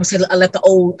 the Bible said, I let the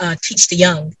old teach the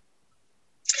young.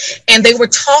 And they were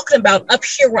talking about up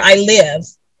here where I live,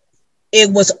 it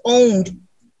was owned,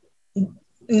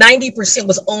 90%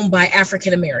 was owned by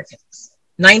African Americans,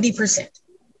 90%,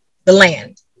 the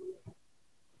land.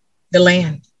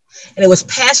 And it was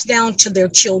passed down to their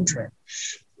children,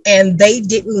 and they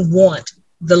didn't want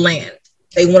the land.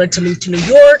 They wanted to move to New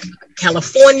York,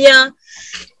 California,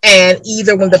 and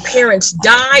either when the parents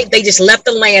died, they just let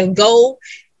the land go,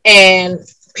 and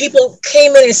people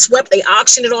came in and swept, they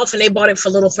auctioned it off, and they bought it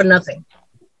for nothing.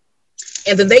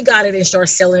 And then they got it and started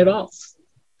selling it off.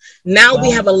 Now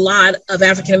we have a lot of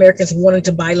African Americans wanting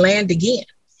to buy land again,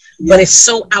 but it's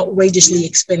so outrageously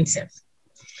expensive.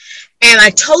 And I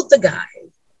told the guy,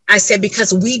 I said,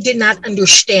 because we did not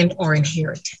understand our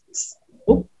inheritance.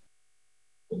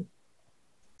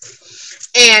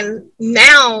 And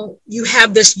now you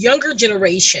have this younger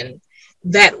generation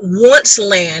that wants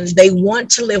land. They want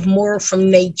to live more from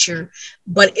nature,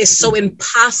 but it's so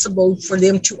impossible for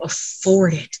them to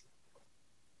afford it.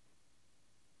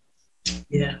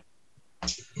 Yeah.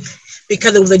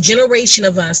 Because it was a generation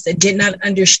of us that did not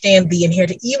understand the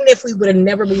inheritance. Even if we would have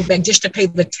never moved back just to pay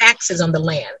the taxes on the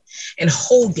land and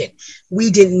hold it, we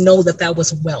didn't know that that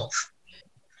was wealth.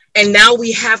 And now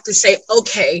we have to say,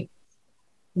 okay,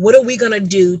 what are we going to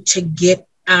do to get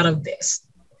out of this?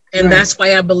 And that's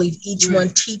why I believe each one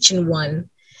teaching one.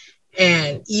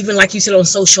 And even like you said on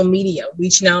social media,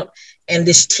 reaching out and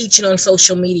this teaching on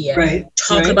social media,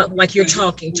 talking about like you're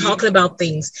talking about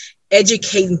things,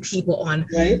 educating people on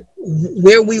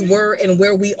where we were and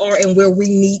where we are and where we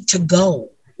need to go.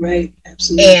 Right.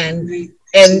 Absolutely.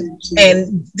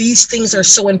 And these things are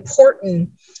so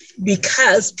important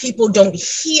because people don't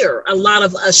hear a lot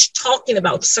of us talking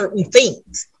about certain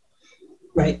things.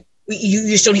 Right. You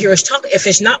just don't hear us talk. If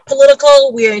it's not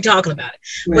political, we ain't talking about it.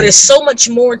 But it's so much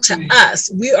more to us.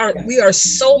 We are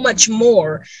so much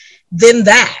more than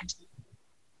that.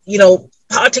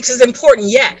 Politics is important,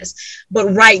 yes, but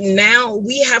right now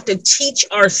we have to teach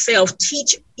ourselves,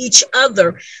 teach each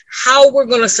other how we're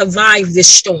going to survive this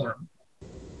storm.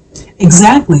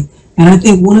 Exactly. And I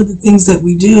think one of the things that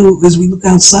we do is we look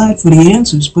outside for the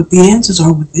answers, but the answers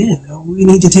are within. We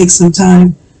need to take some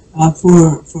time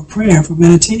for prayer, for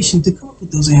meditation to come up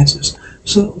with those answers.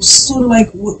 So sort of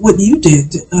like what you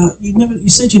did. You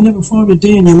said you never farmed a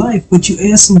day in your life, but you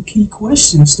asked some key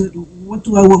questions. That, what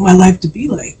do I want my life to be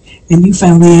like? And you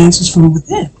found the answers from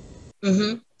within.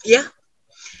 Mm-hmm. Yeah.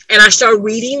 And I started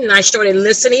reading, and I started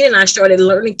listening, and I started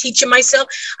learning, teaching myself.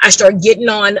 I started getting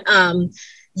on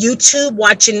YouTube,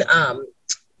 watching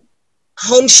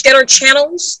homesteader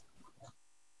channels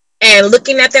and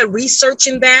looking at that,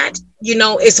 researching that. You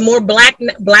know, it's more black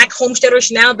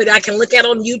homesteaders now that I can look at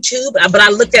on YouTube, but I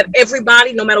looked at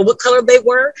everybody, no matter what color they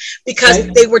were, because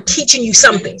they were teaching you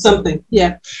something.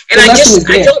 Yeah. And I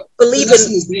don't believe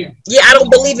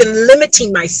in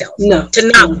limiting myself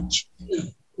to knowledge.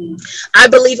 I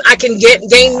believe I can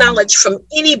gain knowledge from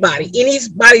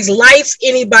anybody's life,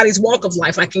 anybody's walk of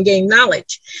life. I can gain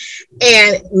knowledge.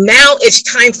 And now it's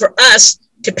time for us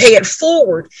to pay it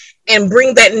forward and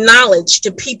bring that knowledge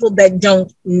to people that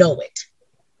don't know it.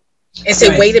 And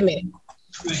say, wait a minute.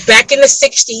 Back in the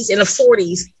 60s and the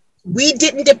 40s, we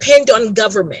didn't depend on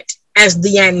government as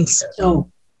the answer.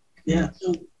 Oh, yeah.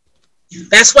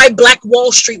 That's why Black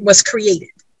Wall Street was created.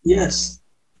 Yes.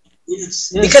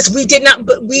 Yes. Because we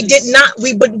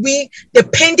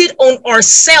depended on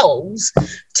ourselves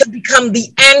to become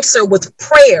the answer with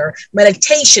prayer,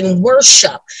 meditation,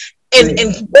 worship,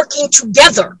 and working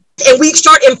together. And we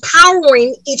start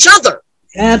empowering each other.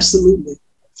 Absolutely.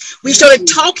 We started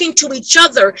talking to each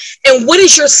other. And what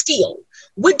is your skill?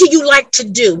 What do you like to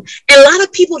do? And a lot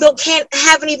of people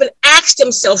haven't even asked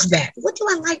themselves that. What do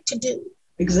I like to do?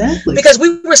 Exactly. Because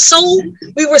we were so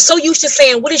used to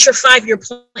saying, what is your 5-year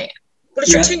plan? What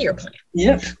is your 10-year plan?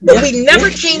 But we never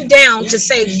came down to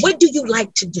say, what do you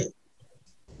like to do?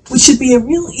 Which should be a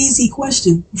real easy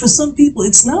question. For some people,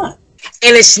 it's not.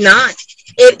 And it's not.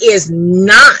 It is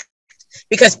not.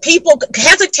 Because people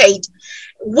hesitate.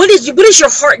 What is your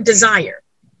heart desire?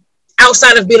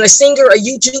 Outside of being a singer, a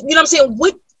YouTube, you know what I'm saying?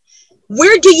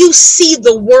 Where do you see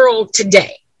the world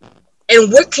today?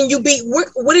 And what can you be?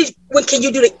 What can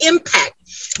you do to impact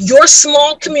your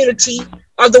small community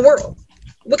or the world?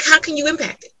 How can you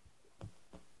impact it?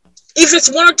 If it's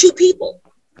 1 or 2 people,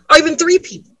 or even 3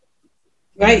 people,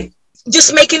 right?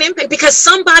 Just make an impact, because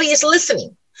somebody is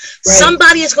listening. Right.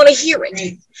 Somebody is going to hear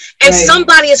it, and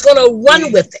somebody is going to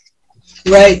run with it.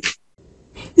 Right.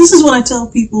 This is what I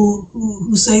tell people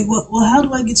who say, well, how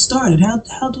do I get started?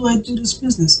 How do I do this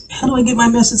business? How do I get my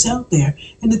message out there?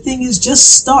 And the thing is,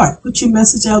 just start. Put your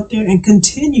message out there and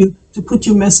continue to put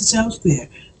your message out there.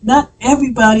 Not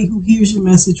everybody who hears your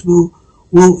message will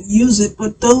use it,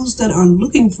 but those that are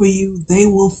looking for you, they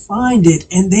will find it,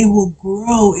 and they will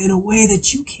grow in a way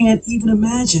that you can't even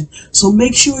imagine. So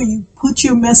make sure you put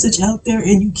your message out there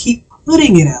and you keep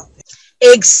putting it out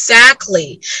there.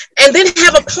 Exactly. And then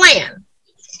have a plan.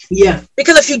 Yeah.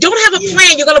 Because if you don't have a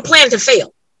plan, you're going to plan to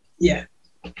fail. Yeah.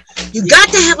 You got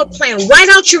to have a plan. Write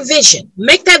out your vision.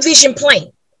 Make that vision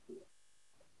plain.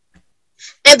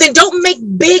 And then don't make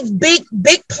big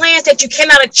plans that you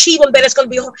cannot achieve them, that it's going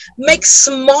to be hard. Make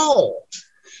small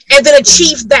and then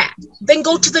achieve that. Then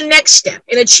go to the next step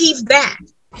and achieve that.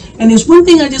 And there's one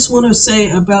thing I just want to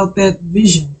say about that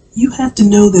vision. You have to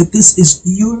know that this is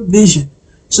your vision.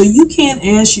 So you can't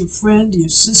ask your friend, your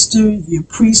sister, your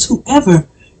priest, whoever.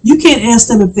 You can't ask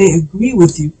them if they agree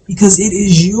with you, because it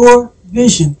is your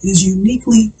vision. It is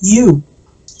uniquely you.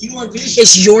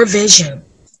 It's your vision.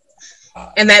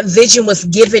 And that vision was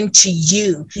given to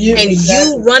you.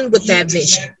 You run with that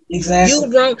vision. Exactly. You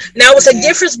run. Now, it's a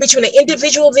difference between an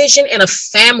individual vision and a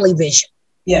family vision.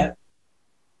 Yeah.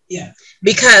 Yeah.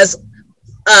 Because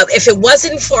if it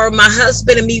wasn't for my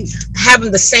husband and me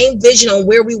having the same vision on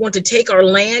where we want to take our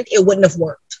land, it wouldn't have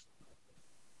worked.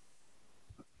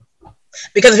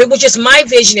 Because if it was just my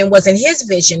vision and wasn't his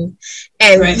vision,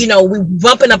 and we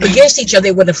bumping up against each other,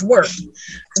 it wouldn't have worked.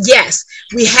 Yes,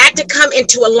 we had to come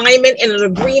into alignment and an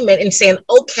agreement and saying,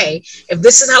 okay, if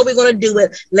this is how we're going to do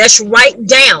it, let's write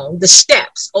down the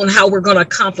steps on how we're going to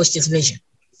accomplish this vision.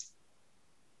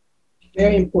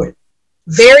 Very important.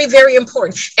 Very, very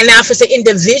important. And now if it's an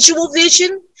individual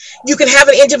vision, you can have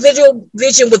an individual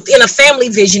vision within a family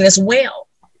vision as well.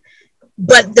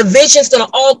 But the vision's going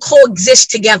to all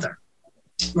coexist together.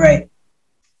 Right.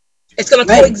 It's going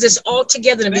to coexist all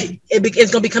together, and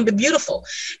it's going to become beautiful.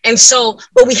 And so,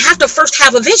 but we have to first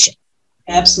have a vision.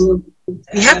 Absolutely.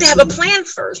 You have to have a plan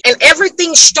first. And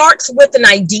everything starts with an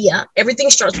idea. Everything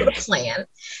starts with a plan.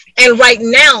 And right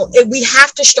now, we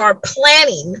have to start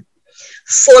planning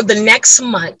for the next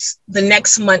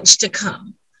months to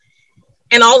come,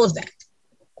 and all of that.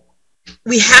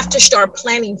 We have to start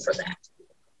planning for that.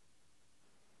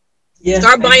 Yeah,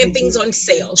 start buying things on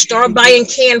sale. Start buying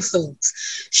canned foods.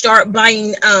 Start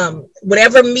buying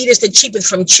whatever meat is the cheapest,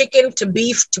 from chicken to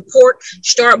beef to pork.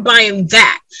 Start buying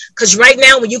that. Because right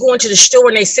now, when you go into the store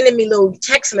and they sending me little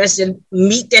text message,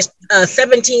 meat that's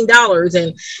 $17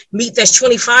 and meat that's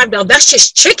 $25, that's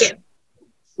just chicken.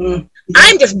 Mm.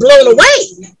 I'm just blown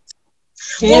away.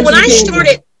 Well, when I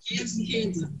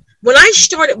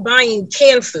started buying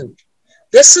canned food,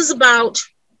 this is about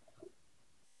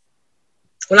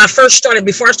when I first started,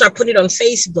 before I started putting it on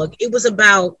Facebook, it was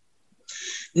about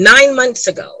 9 months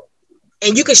ago.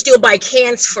 And you can still buy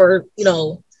cans for,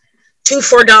 $2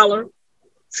 for $1,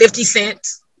 50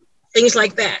 cents, things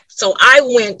like that. So I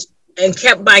went and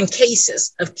kept buying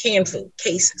cases of canned food,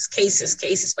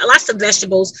 cases, lots of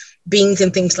vegetables, beans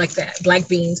and things like that, black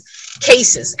beans,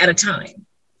 cases at a time.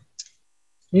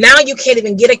 Now you can't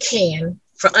even get a can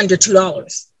for under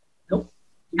 $2. Nope.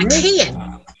 A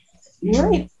can.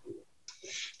 Right.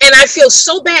 And I feel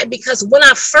so bad because when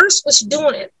I first was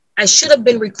doing it, I should have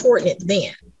been recording it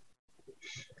then.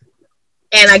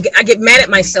 And I get mad at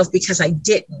myself because I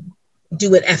didn't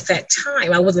do it at that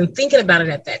time. I wasn't thinking about it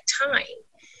at that time.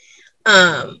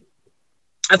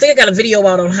 I think I got a video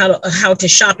out on how to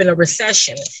shop in a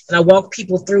recession, and I walk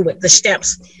people through it, the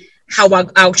steps, how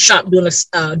I'll shop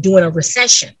during a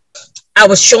recession. I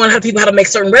was showing people how to make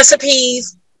certain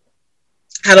recipes,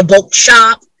 how to bulk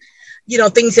shop,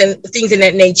 things in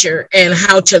that nature, and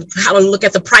how to look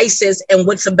at the prices and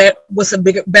what's a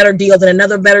better deal than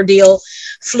another better deal,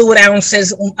 fluid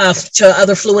ounces to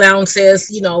other fluid ounces,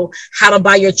 how to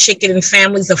buy your chicken in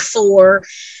families of 4,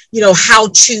 how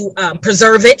to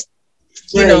preserve it,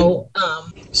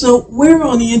 So where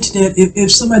on the internet,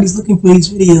 if somebody's looking for these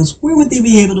videos, where would they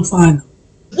be able to find them?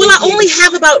 Well, I only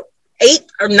have about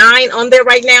 8 or 9 on there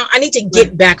right now. I need to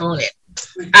get back on it.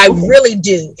 I really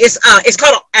do. It's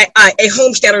called a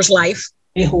Homesteader's Life.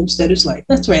 A Homesteader's Life.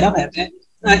 That's right. I'll have that.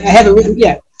 I have it written.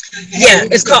 Yeah. Yeah,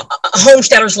 it's called a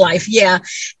Homesteader's Life. Yeah.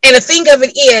 And the thing of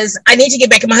it is, I need to get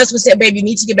back. And my husband said, babe, you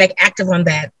need to get back active on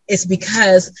that. It's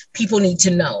because people need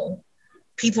to know.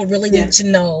 People really need to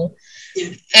know. Yeah.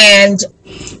 And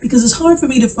because it's hard for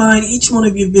me to find each one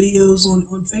of your videos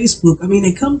on Facebook. I mean,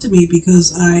 they come to me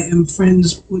because I am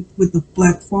friends with the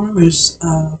Black Farmers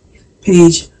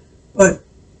page. But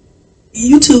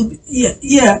YouTube,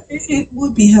 it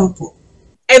would be helpful.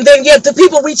 And then, the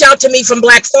people reach out to me from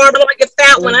Black Farm. I'm like, it's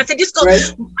that one. I said, just go. Right.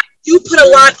 You put a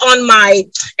lot on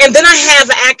and then I have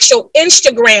an actual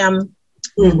Instagram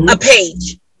a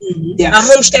page, a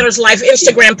Homesteader's Life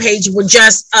Instagram page with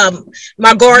just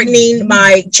my gardening,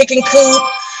 my chicken coop,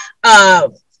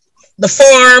 the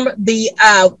farm, the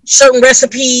certain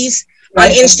recipes on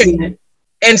Instagram.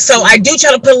 And so I do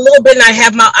try to put a little bit, and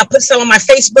I put some on my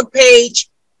Facebook page,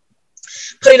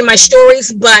 put it in my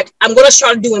stories, but I'm going to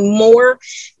start doing more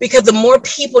because the more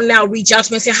people now reach out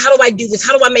to me and say, how do I do this?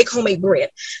 How do I make homemade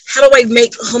bread? How do I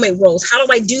make homemade rolls? How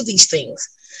do I do these things?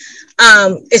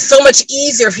 It's so much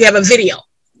easier if you have a video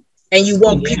and you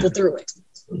walk people through it.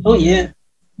 Oh, yeah.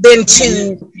 Than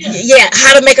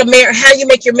how do you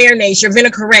make your marinades, your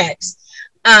vinaigrettes,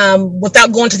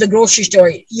 without going to the grocery store,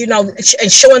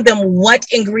 and showing them what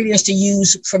ingredients to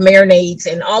use for marinades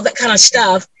and all that kind of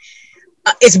stuff.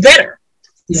 It's better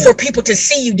for people to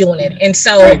see you doing it. And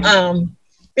so,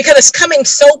 because it's coming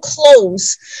so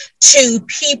close to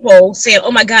people saying,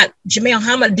 oh my God, Jamel,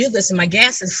 how am I going to do this? And my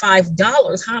gas is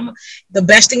 $5. The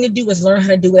best thing to do is learn how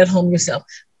to do it at home yourself.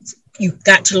 You've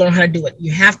got to learn how to do it.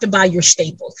 You have to buy your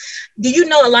staples. Do you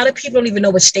know a lot of people don't even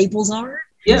know what staples are?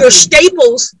 Yeah. Your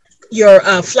staples, your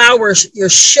flours, your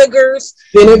sugars,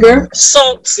 vinegar,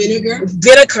 salts,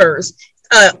 vinegars,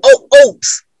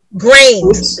 oats,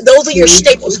 grains. Those are your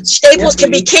staples. Staples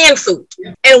can be canned food.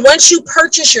 And once you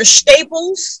purchase your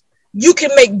staples, you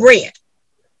can make bread.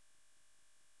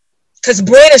 Because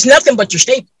bread is nothing but your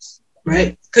staples.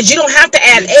 Right. Because you don't have to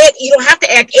add egg. You don't have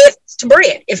to add eggs to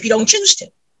bread if you don't choose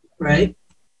to. Right.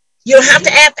 You don't have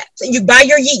to add that. So you buy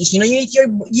your yeast. You need your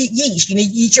yeast. You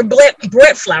need your bread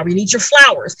flour. You need your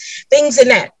flours, things in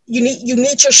that. You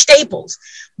need your staples.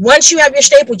 Once you have your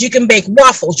staples, you can make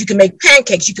waffles. You can make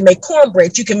pancakes. You can make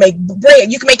cornbread. You can make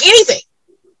bread. You can make anything.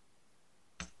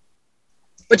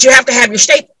 But you have to have your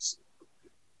staples.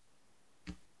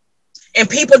 And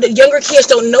the younger kids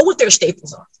don't know what their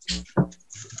staples are.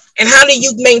 And how do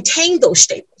you maintain those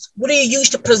staples? What do you use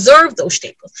to preserve those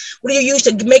staples? What do you use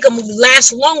to make them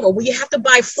last longer? Well, you have to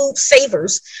buy food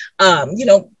savers,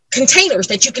 containers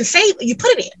that you can save, you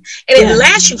put it in, and it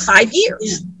lasts you 5 years.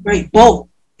 Yeah. Right, bulk.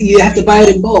 You have to buy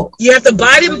it in bulk. You have to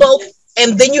buy it in bulk,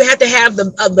 and then you have to have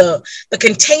the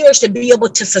containers to be able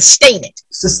to sustain it.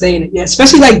 Sustain it, yeah.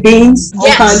 Especially like beans,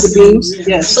 all kinds of beans.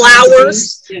 Yes.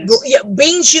 Flours. Yes. Yeah,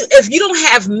 beans. If you don't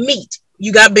have meat,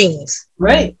 you got beans.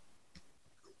 Right.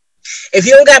 If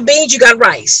you don't got beans, you got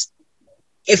rice.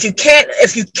 If you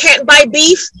can't buy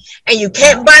beef and you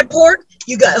can't buy pork,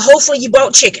 hopefully you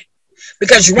bought chicken.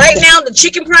 Because right now the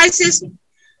chicken prices, and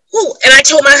I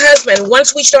told my husband,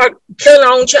 once we start killing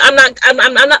our own chicken,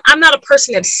 I'm not a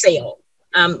person that sell.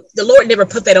 The Lord never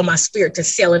put that on my spirit to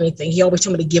sell anything. He always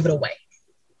told me to give it away.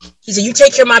 He said, you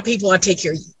take care of my people, I'll take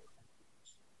care of you.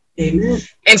 Amen.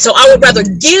 And so I would rather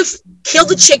kill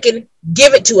the chicken,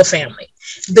 give it to a family,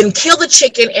 than kill the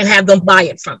chicken and have them buy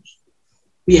it from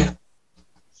me. Yeah,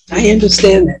 I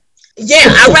understand that. Yeah,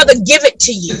 I'd rather give it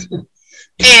to you,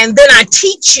 and then I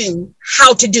teach you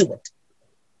how to do it.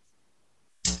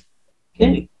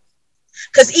 Okay.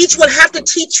 Because each one have to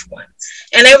teach one.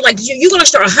 And they were like, you're going to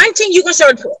start hunting? You're going to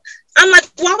start... I'm like,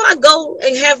 why would I go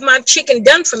and have my chicken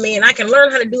done for me and I can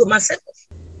learn how to do it myself?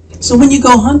 So when you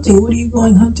go hunting, what are you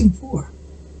going hunting for?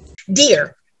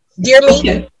 Deer meat,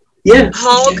 okay. Yeah,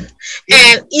 hog. Okay.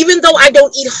 And even though I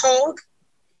don't eat hog,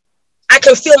 I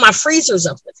can fill my freezers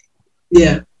up with it.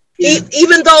 Yeah.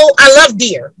 Even though I love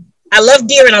deer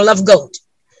and I love goat,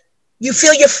 you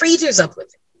fill your freezers up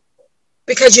with it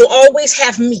because you'll always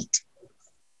have meat.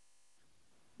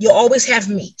 You'll always have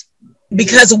meat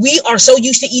because we are so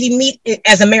used to eating meat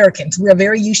as Americans. We are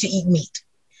very used to eat meat.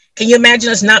 Can you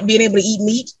imagine us not being able to eat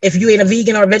meat if you ain't a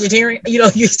vegan or a vegetarian?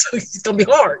 It's going to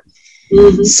be hard.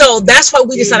 Mm-hmm. So that's why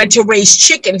we decided to raise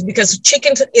chickens, because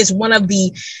chickens is one of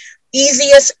the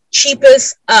easiest,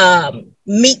 cheapest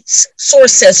meat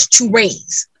sources to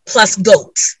raise, plus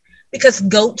goats, because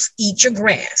goats eat your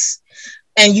grass.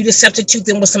 And you just substitute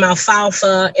them with some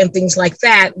alfalfa and things like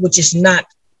that, which is not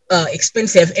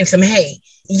expensive, and some hay.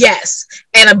 Yes.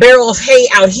 And a barrel of hay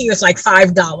out here is like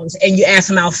 $5. And you add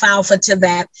some alfalfa to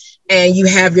that, and you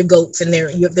have your goats, and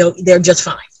they're just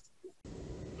fine.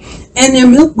 And their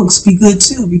milk must be good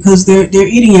too, because they're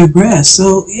eating your grass.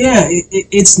 So yeah,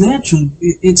 it's natural.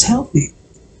 It's healthy.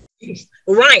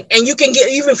 Right. And you can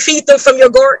feed them from your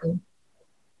garden.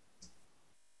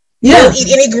 Yeah. They'll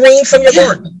eat any green from your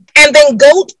garden. And then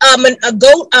goat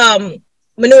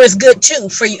manure is good too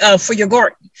for your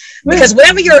garden. Because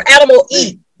whatever your animal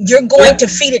eat, you're going to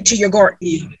feed it to your garden.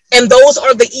 Yeah. And those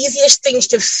are the easiest things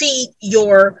to feed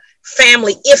your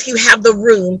family if you have the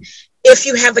room, if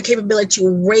you have the capability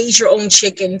to raise your own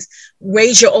chickens,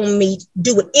 raise your own meat,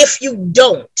 do it. If you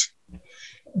don't,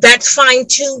 that's fine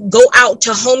too. Go out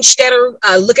to Homesteader,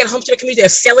 look at Homesteader community. They're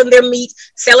selling their meat,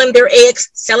 selling their eggs,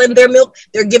 selling their milk.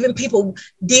 They're giving people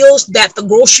deals that the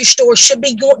grocery store should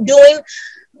be doing,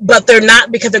 but they're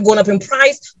not because they're going up in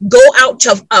price. Go out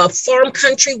to farm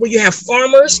country where you have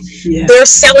farmers. Yeah. They're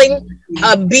selling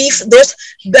beef.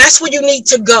 That's where you need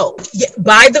to go.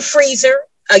 Buy the freezer.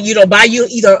 Buy you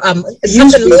either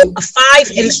something little, a 5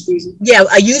 and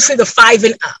a used freezer 5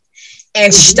 and up,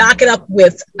 and stock it up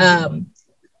with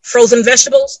frozen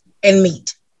vegetables and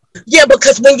meat. Yeah,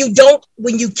 because when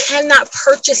you cannot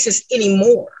purchase this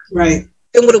anymore, right?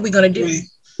 Then what are we going to do? Right.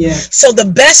 Yeah. So the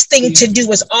best thing to do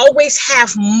is always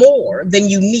have more than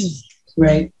you need.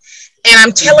 Right. And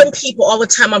I'm telling people all the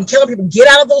time, get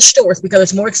out of those stores because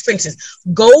it's more expensive.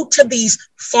 Go to these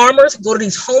farmers, go to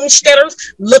these homesteaders,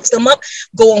 look them up,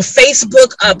 go on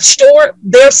Facebook store.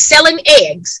 They're selling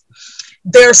eggs.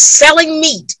 They're selling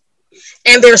meat.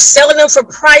 And they're selling them for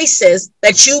prices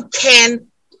that you can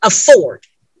afford.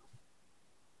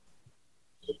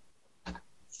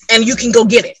 And you can go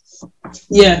get it.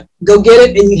 Yeah, go get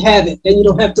it and you have it. Then you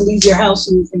don't have to leave your house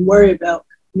and worry about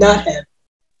not having it.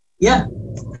 Yeah.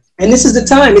 And this is the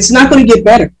time. It's not going to get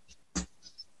better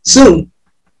soon.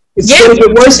 It's going to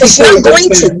get worse. It's not going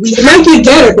to. It might get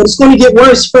better, but it's going to get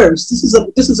worse first.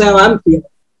 This is how I'm feeling.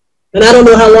 And I don't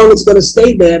know how long it's going to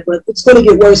stay bad, but it's going to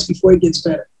get worse before it gets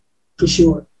better, for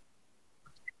sure.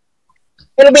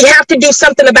 And we have to do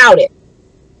something about it.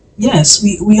 Yes,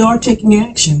 we are taking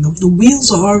action. The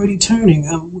wheels are already turning.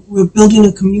 We're building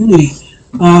a community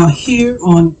here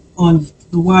on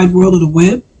the wide world of the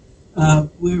web.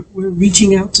 We're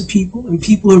reaching out to people, and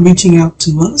people are reaching out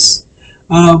to us.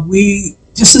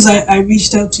 Just as I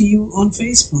reached out to you on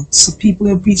Facebook, so people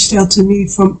have reached out to me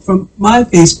from my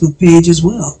Facebook page as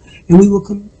well. And we will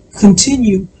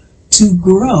continue to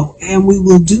grow, and we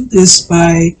will do this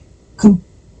by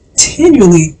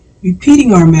continually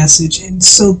repeating our message, and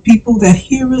so people that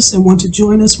hear us and want to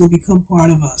join us will become part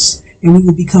of us, and we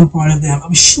will become part of them.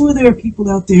 I'm sure there are people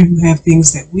out there who have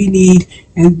things that we need,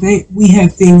 and we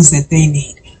have things that they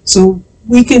need. So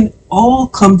we can all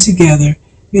come together,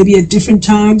 maybe at different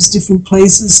times, different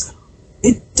places.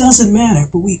 It doesn't matter,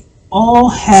 but we all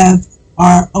have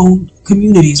our own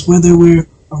communities, whether we're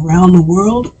around the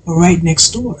world or right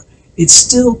next door. It's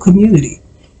still community.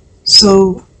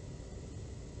 So,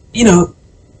 you know,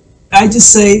 I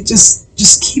just say,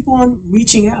 just keep on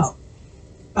reaching out,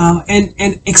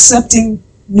 and accepting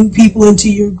new people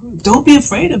into your group. Don't be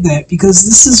afraid of that, because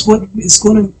this is what is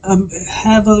going to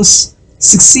have us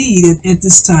succeed at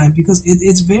this time, because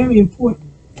it's very important.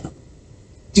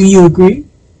 Do you agree?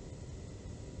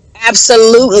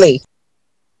 Absolutely.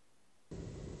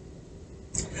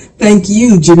 Thank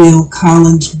you, Jamil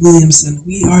Collins Williamson.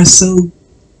 We are so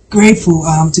grateful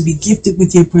to be gifted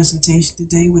with your presentation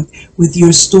today, with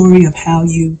your story of how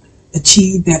you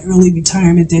achieved that early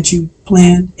retirement that you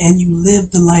planned, and you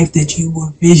lived the life that you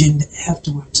were visioned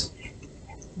afterwards.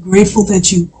 Grateful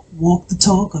that you walk the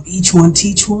talk of each one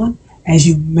teach one as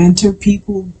you mentor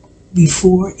people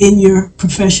before in your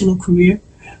professional career,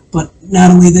 but not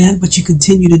only then, but you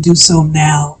continue to do so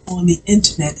now on the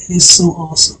internet. It is so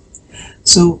awesome.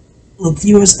 So, look,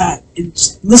 viewers,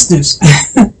 listeners,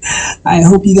 I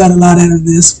hope you got a lot out of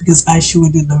this, because I sure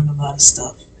did learn a lot of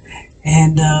stuff.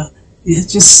 And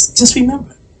just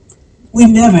remember, we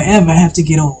never ever have to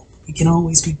get old. We can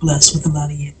always be blessed with a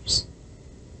lot of years.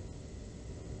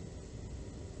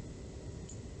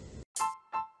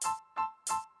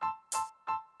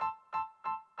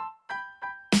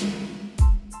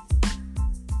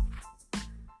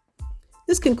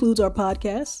 This concludes our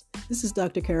podcast. This is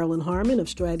Dr. Carolyn Harmon of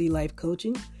Strategy Life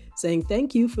Coaching, saying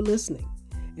thank you for listening.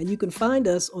 And you can find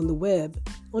us on the web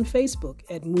on Facebook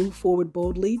at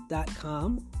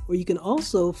moveforwardboldly.com, or you can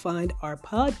also find our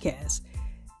podcast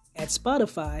at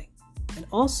Spotify and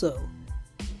also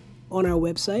on our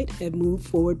website at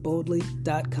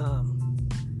moveforwardboldly.com.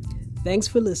 Thanks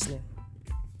for listening.